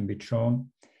exception that can be thrown,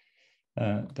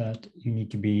 that you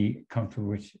need to be comfortable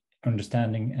with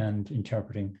understanding and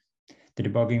interpreting. The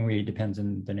debugging really depends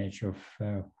on the nature of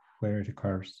where it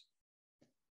occurs.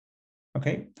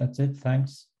 Okay, that's it.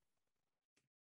 Thanks.